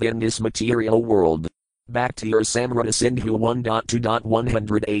 even within this material world. Bhakti or Samrata Sindhu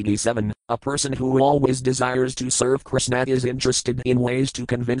 1.2.187, a person who always desires to serve Krishna is interested in ways to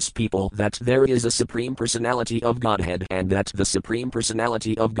convince people that there is a Supreme Personality of Godhead and that the Supreme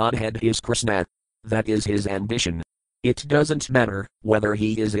Personality of Godhead is Krishna. That is his ambition. It doesn't matter whether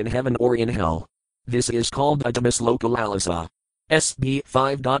he is in heaven or in hell. This is called Adamasloka Lalasa. SB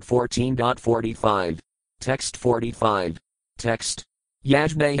 5.14.45. Text 45. Text.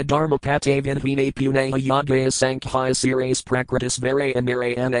 Yajnaya dharmapate vinhine puneha yagaya sankhya sires prakritis vere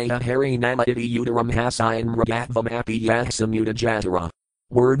amirayanaha hari nama iti udaram hasayan mragatvam yasamuda jatara.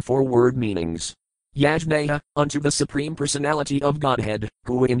 Word for word meanings. Yajnaya, unto the Supreme Personality of Godhead,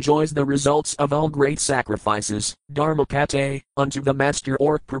 who enjoys the results of all great sacrifices, Dharmapate, unto the master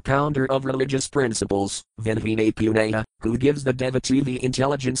or propounder of religious principles, Vinhine Puneha, who gives the devotee the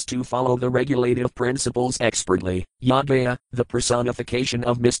intelligence to follow the regulative principles expertly, Yagaya, the personification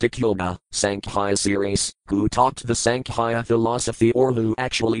of mystic yoga, Sankhya Sires, who taught the Sankhya philosophy or who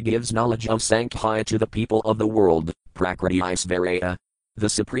actually gives knowledge of Sankhya to the people of the world, Prakriti Isvaraya. The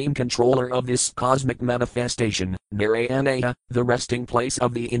supreme controller of this cosmic manifestation, Narayana, the resting place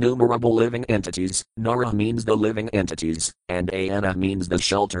of the innumerable living entities, Nara means the living entities, and Ayana means the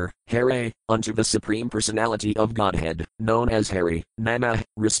shelter, Hare, unto the Supreme Personality of Godhead, known as Hari, Nama,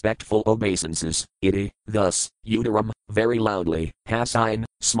 respectful obeisances, Iti, thus, Udaram, very loudly, Hasayan,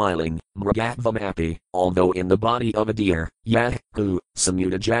 smiling, Mragatvam happy, although in the body of a deer, Yah, who,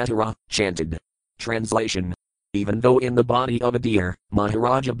 Samudajatara, chanted. Translation. Even though in the body of a deer,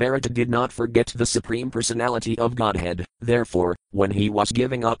 Maharaja Bharata did not forget the Supreme Personality of Godhead, therefore, when he was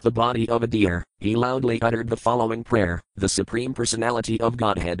giving up the body of a deer, he loudly uttered the following prayer: the Supreme Personality of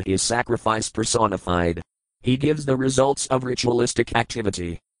Godhead is sacrifice personified. He gives the results of ritualistic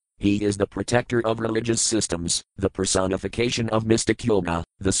activity. He is the protector of religious systems, the personification of mystic yoga,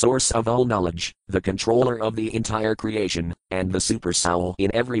 the source of all knowledge, the controller of the entire creation, and the super soul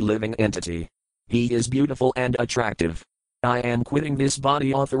in every living entity. He is beautiful and attractive. I am quitting this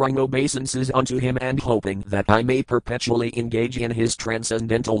body offering obeisances unto him and hoping that I may perpetually engage in his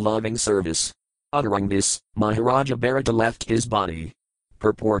transcendental loving service. Uttering this, Maharaja Bharata left his body.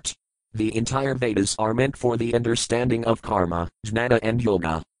 Purport. The entire Vedas are meant for the understanding of karma, jnana and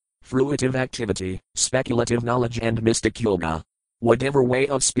yoga. Fruitive activity, speculative knowledge and mystic yoga. Whatever way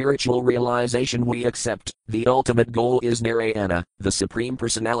of spiritual realization we accept, the ultimate goal is Narayana, the Supreme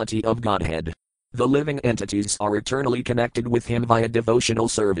Personality of Godhead. The living entities are eternally connected with him via devotional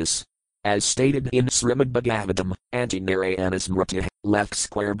service. As stated in Srimad Bhagavatam, Anti-Narayana Smriti, left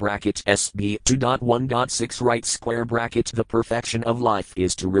square bracket SB 2.1.6 right square bracket. The perfection of life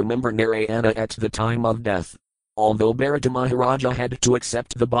is to remember Narayana at the time of death. Although Bharata Maharaja had to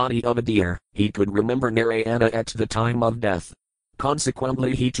accept the body of a deer, he could remember Narayana at the time of death.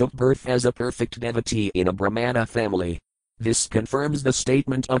 Consequently, he took birth as a perfect devotee in a Brahmana family. This confirms the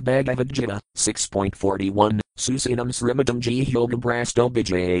statement of Bhagavad Gita 6.41, Susinam Srimadam G Yoga Brasto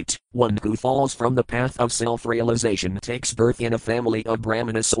Bijayate. One who falls from the path of self-realization takes birth in a family of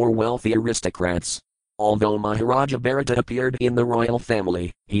Brahmanas or wealthy aristocrats. Although Maharaja Bharata appeared in the royal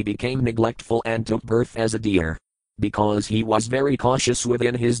family, he became neglectful and took birth as a deer. Because he was very cautious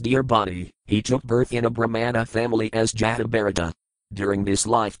within his deer body, he took birth in a Brahmana family as Jata Bharata. During this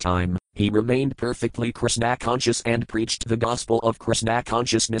lifetime, he remained perfectly Krishna conscious and preached the gospel of Krishna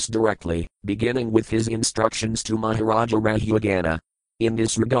consciousness directly, beginning with his instructions to Maharaja Raghugana. In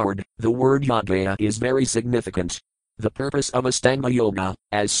this regard, the word Yagaya is very significant. The purpose of Astanga Yoga,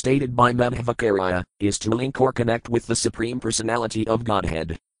 as stated by Madhvacarya, is to link or connect with the Supreme Personality of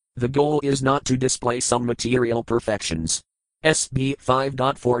Godhead. The goal is not to display some material perfections. SB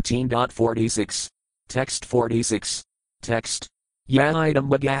 5.14.46. Text 46. Text. Yahidam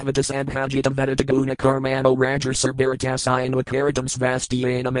Bhagavatas Adhajitam Vedataguna Karmano Rajarsar Bharatasayam Vakaratam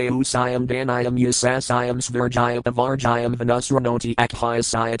Svastyanam Eusayam Danayam Yasasayam Svirjayam Avarjayam Vanusranoti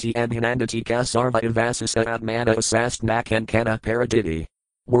Akhayasayati Abhinandati Kasarva Ivasasa Atmana Asastnak and Kana Paraditi.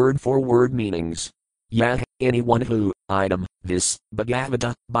 Word for word meanings. Yah, anyone who, item, this,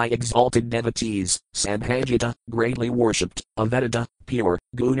 Bhagavata, by exalted devotees, Samhajita, greatly worshipped, Avedita, pure,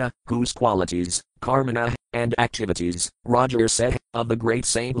 Guna, whose qualities, Karmana, and activities, Rajar said, of the great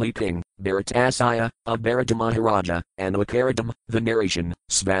saintly king, Bharatasaya, of Bharata Maharaja, and Vakaratam, the narration,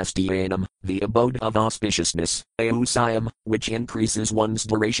 Svastyanam, the abode of auspiciousness, Eusayam, which increases one's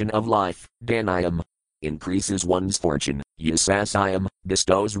duration of life, Danayam, increases one's fortune, Yasasayam,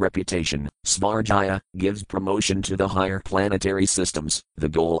 bestows reputation, Svarjaya, gives promotion to the higher planetary systems, the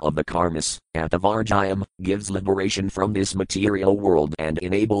goal of the karmas, Atavarjayam, gives liberation from this material world and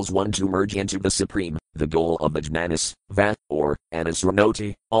enables one to merge into the supreme, the goal of the jnanis, vat, or,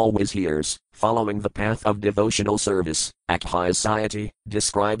 anusranoti, always hears, following the path of devotional service, Akhayasayati,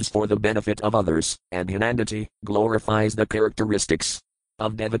 describes for the benefit of others, and Hinandati, glorifies the characteristics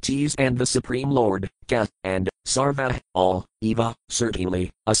of devotees and the Supreme Lord, Ka, and Sarva, all, Eva,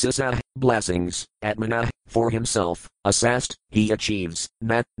 certainly, Asisa, blessings, Atmana, for himself, Asast, he achieves,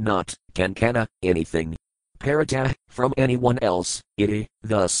 Nat, not, Kankana, anything. Parata, from anyone else, Iti,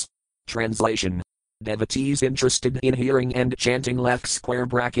 thus. Translation. Devotees interested in hearing and chanting left square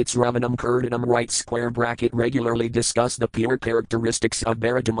brackets Ramanam Kirtanam right square bracket regularly discuss the pure characteristics of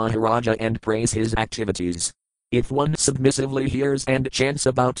Bharata Maharaja and praise his activities. If one submissively hears and chants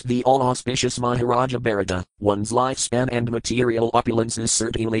about the all-auspicious Maharaja Bharata, one's lifespan and material opulences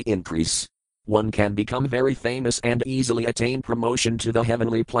certainly increase. One can become very famous and easily attain promotion to the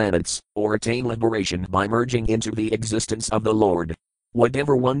heavenly planets, or attain liberation by merging into the existence of the Lord.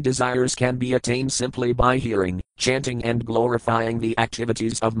 Whatever one desires can be attained simply by hearing, chanting and glorifying the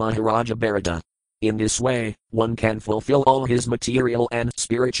activities of Maharaja Bharata. In this way, one can fulfill all his material and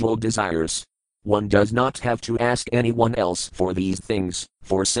spiritual desires. One does not have to ask anyone else for these things,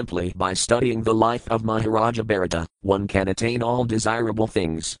 for simply by studying the life of Maharaja Bharata, one can attain all desirable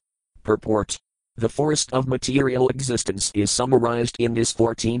things. Purport. The forest of material existence is summarized in this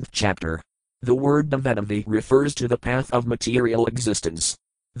 14th chapter. The word Navadavi refers to the path of material existence.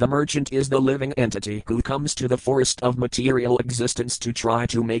 The merchant is the living entity who comes to the forest of material existence to try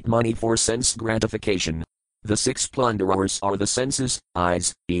to make money for sense gratification. The six plunderers are the senses,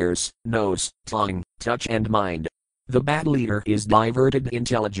 eyes, ears, nose, tongue, touch and mind. The bad leader is diverted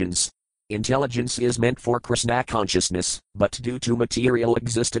intelligence. Intelligence is meant for Krishna consciousness, but due to material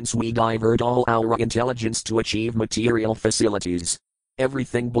existence we divert all our intelligence to achieve material facilities.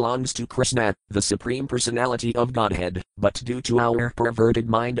 Everything belongs to Krishna, the Supreme Personality of Godhead, but due to our perverted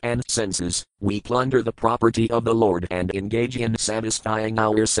mind and senses, we plunder the property of the Lord and engage in satisfying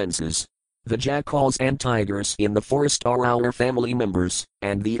our senses. The jackals and tigers in the forest are our family members,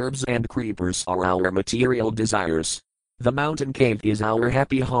 and the herbs and creepers are our material desires. The mountain cave is our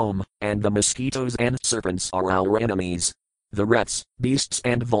happy home, and the mosquitoes and serpents are our enemies. The rats, beasts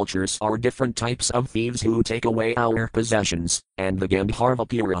and vultures are different types of thieves who take away our possessions, and the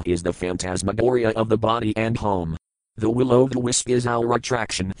Gandharvapura is the phantasmagoria of the body and home. The will-o'-the-wisp is our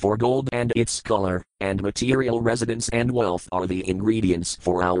attraction for gold and its color, and material residence and wealth are the ingredients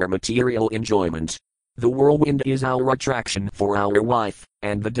for our material enjoyment. The whirlwind is our attraction for our wife,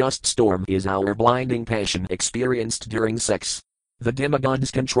 and the dust storm is our blinding passion experienced during sex. The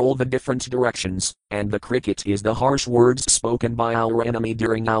demigods control the different directions, and the cricket is the harsh words spoken by our enemy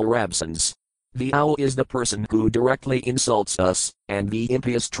during our absence. The owl is the person who directly insults us, and the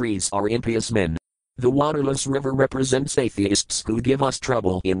impious trees are impious men. The waterless river represents atheists who give us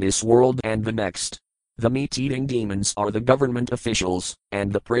trouble in this world and the next. The meat-eating demons are the government officials,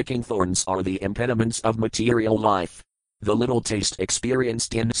 and the pricking thorns are the impediments of material life. The little taste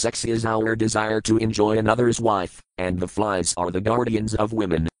experienced in sex is our desire to enjoy another's wife, and the flies are the guardians of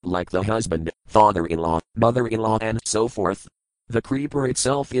women, like the husband, father-in-law, mother-in-law and so forth. The creeper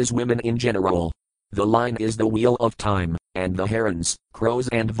itself is women in general. The line is the wheel of time, and the herons, crows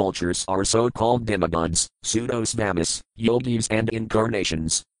and vultures are so-called demigods, pseudo-svamis, yogis and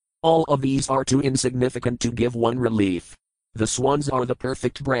incarnations. All of these are too insignificant to give one relief. The swans are the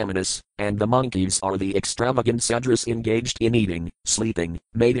perfect brahmanas, and the monkeys are the extravagant sudras engaged in eating, sleeping,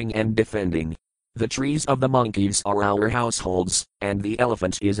 mating and defending. The trees of the monkeys are our households, and the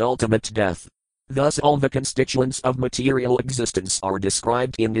elephant is ultimate death. Thus all the constituents of material existence are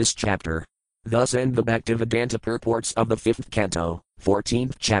described in this chapter. Thus end the Bhaktivedanta purports of the 5th canto,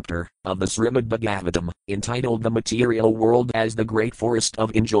 14th chapter, of the Srimad Bhagavatam, entitled The Material World as the Great Forest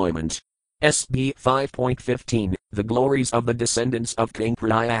of Enjoyment. SB 5.15, The Glories of the Descendants of King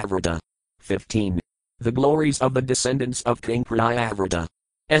Prithyavrata. 15. The Glories of the Descendants of King Prithyavrata.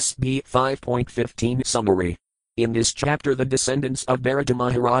 SB 5.15 Summary. In this chapter the descendants of Bharata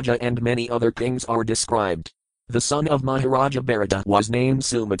Maharaja and many other kings are described. The son of Maharaja Bharata was named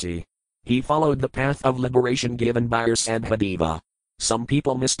Sumati. He followed the path of liberation given by Rasabhadeva. Some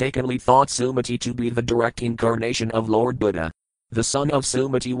people mistakenly thought Sumati to be the direct incarnation of Lord Buddha. The son of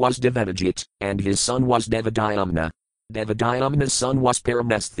Sumati was Devadajit, and his son was Devadayamna. Devadayamna's son was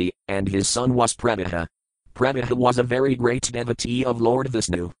Paramesthi, and his son was Prabhupada. Prabhupada was a very great devotee of Lord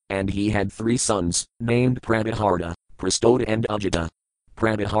Vishnu, and he had 3 sons, named Prabhupada, Prastoda and Ajita.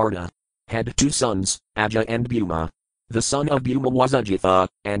 Prabhupada had 2 sons, Aja and Bhuma. The son of Bhuma was Ajitha,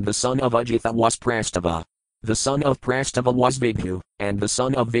 and the son of Ajitha was Prastava. The son of Prastava was Vighu, and the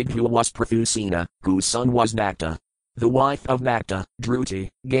son of Vighu was Prathusena, whose son was Nakta. The wife of Nakta, Dhruti,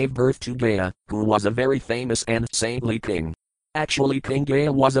 gave birth to Gaya, who was a very famous and saintly king. Actually, King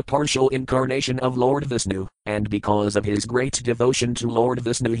Gaya was a partial incarnation of Lord Vishnu, and because of his great devotion to Lord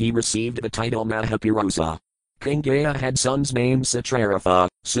Vishnu he received the title Mahapurusa. King Gaya had sons named Satraratha,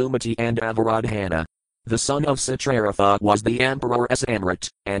 Sumati and Avaradhana. The son of Satraratha was the emperor Samrat,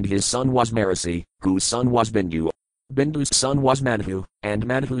 and his son was Marasi, whose son was Bindu. Bindu's son was Madhu, and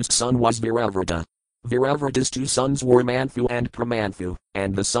Madhu's son was Viravrata. Viravrata's 2 sons were Manthu and Pramanthu,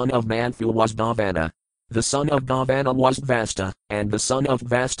 and the son of Manthu was Bhavana. The son of Bhavana was Vasta, and the son of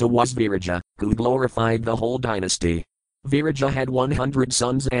Vasta was Viraja, who glorified the whole dynasty. Viraja had 100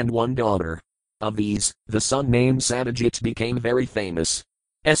 sons and 1 daughter. Of these, the son named Satyajit became very famous.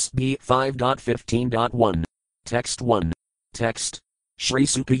 SB 5.15.1. Text 1. Text. Shri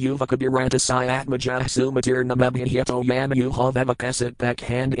Sukayuvaka Birata Syatmajah Sumatir Namabhyato Yamayuhavavakasit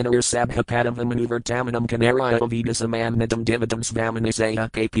Bakhand Inner Sabhapadam Manuvertamanam Kanaraya Vidasamamnadam Dividam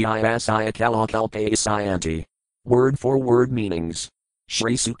Svamanisaya KPISaya Kalakalpaya Sayanti. Word for word meanings.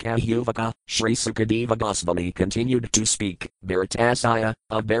 Shri Sukayuvaka, Shri Sukadeva Goswami continued to speak, Bharatasaya,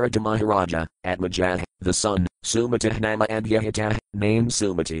 of Bharata Maharaja, Atmajah, the son, Sumatah Nama and Yahitah, named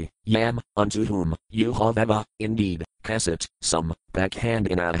Sumati, Yam, unto whom, Yuhavava, indeed, Kasit, some,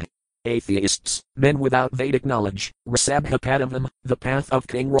 Bakhandina. Atheists, men without Vedic knowledge, Rasabhapadam, the path of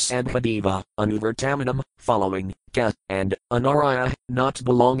King Rasabhadeva, Anuvartamanam, following, Ka, and Anaraya, not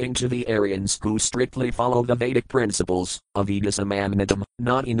belonging to the Aryans who strictly follow the Vedic principles, Avidasamamnadam,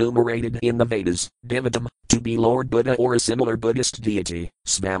 not enumerated in the Vedas, Dividam, to be Lord Buddha or a similar Buddhist deity,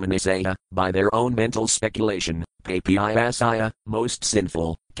 Svamanisaya, by their own mental speculation, Papiasaya, most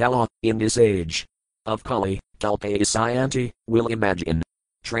sinful, Kala, in this age of Kali, Kalpayasayanti, will imagine.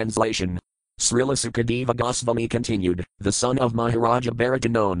 Translation. Srila Sukadeva Goswami continued, the son of Maharaja Bharata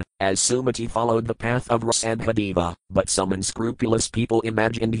known as Sumati followed the path of Rasabhadeva, but some unscrupulous people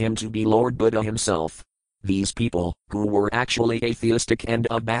imagined him to be Lord Buddha himself. These people, who were actually atheistic and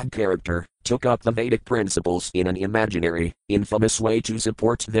of bad character, took up the Vedic principles in an imaginary, infamous way to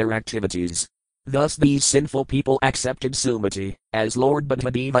support their activities. Thus these sinful people accepted Sumati as Lord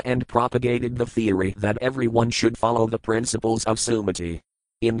Buddhadeva and propagated the theory that everyone should follow the principles of Sumati.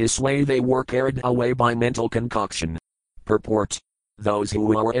 In this way they were carried away by mental concoction. Purport. Those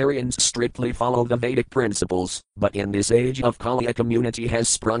who are Aryans strictly follow the Vedic principles, but in this age of Kali a community has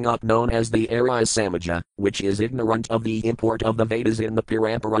sprung up known as the Arya Samaja, which is ignorant of the import of the Vedas in the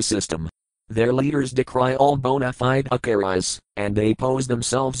Parampara system. Their leaders decry all bona fide Acharyas, and they pose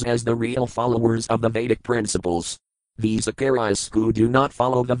themselves as the real followers of the Vedic principles. These Acharyas who do not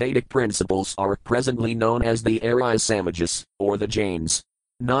follow the Vedic principles are presently known as the Arya Samajas, or the Jains.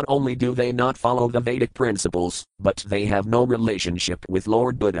 Not only do they not follow the Vedic principles, but they have no relationship with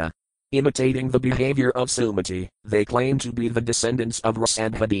Lord Buddha. Imitating the behavior of Sumati, they claim to be the descendants of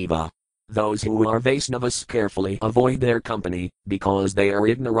Rasabhadeva. Those who are Vaisnavas carefully avoid their company, because they are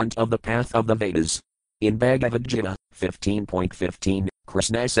ignorant of the path of the Vedas. In Bhagavad Gita 15.15,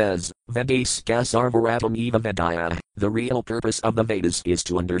 Krishna says, Vedas kasarvaratam eva vedaya, the real purpose of the Vedas is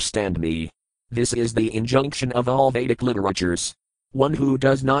to understand me. This is the injunction of all Vedic literatures. One who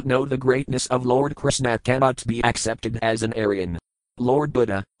does not know the greatness of Lord Krishna cannot be accepted as an Aryan. Lord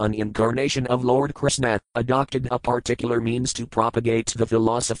Buddha, an incarnation of Lord Krishna, adopted a particular means to propagate the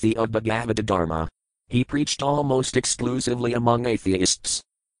philosophy of Bhagavata Dharma. He preached almost exclusively among atheists.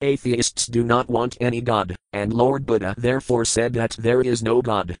 Atheists do not want any God, and Lord Buddha therefore said that there is no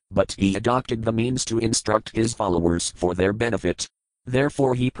God, but he adopted the means to instruct his followers for their benefit.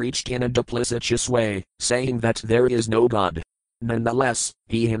 Therefore he preached in a duplicitous way, saying that there is no God. Nonetheless,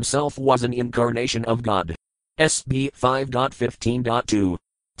 he himself was an incarnation of God. SB 5.15.2.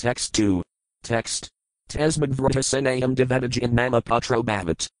 Text 2. Text. Tasmadvratasanayam devadajin nama patro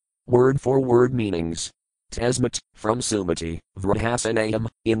bhavat. Word for word meanings. Tasmat, from Sumati, Vratasanayam,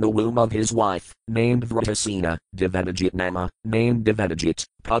 in the womb of his wife, named Vratasena, Devanajit Nama, named Devanajit,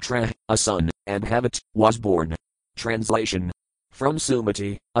 Putra, a son, and Havat, was born. Translation. From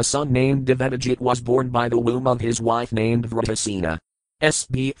Sumati, a son named Devanajit was born by the womb of his wife named Vratasena.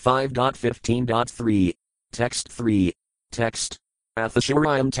 SB 5.15.3. Text 3. Text.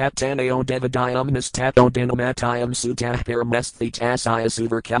 Athashurayam tatanayo devadayamnas tato dinamatayam sutah paramesthi tasaya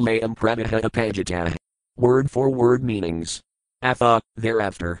suvarkalayam pradaha apajita. Word for word meanings. Atha,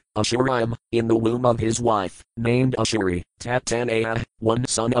 thereafter, Ashurayam, in the womb of his wife, named Ashuri, Tatanaya, one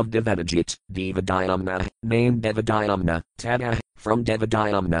son of Devanajit, Devadayamna, named Devadayamna, Tata, from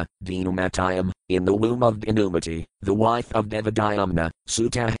Devadayamna, Dinumatayam, in the womb of Dinumati, the wife of Devadayamna,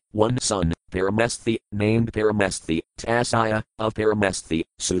 Suta, one son, Paramesthi, named Paramesthi, Tasaya, of Paramesthi,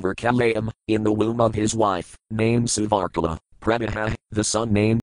 Suvarkalayam, in the womb of his wife, named Suvarkala, Pradaha, the son named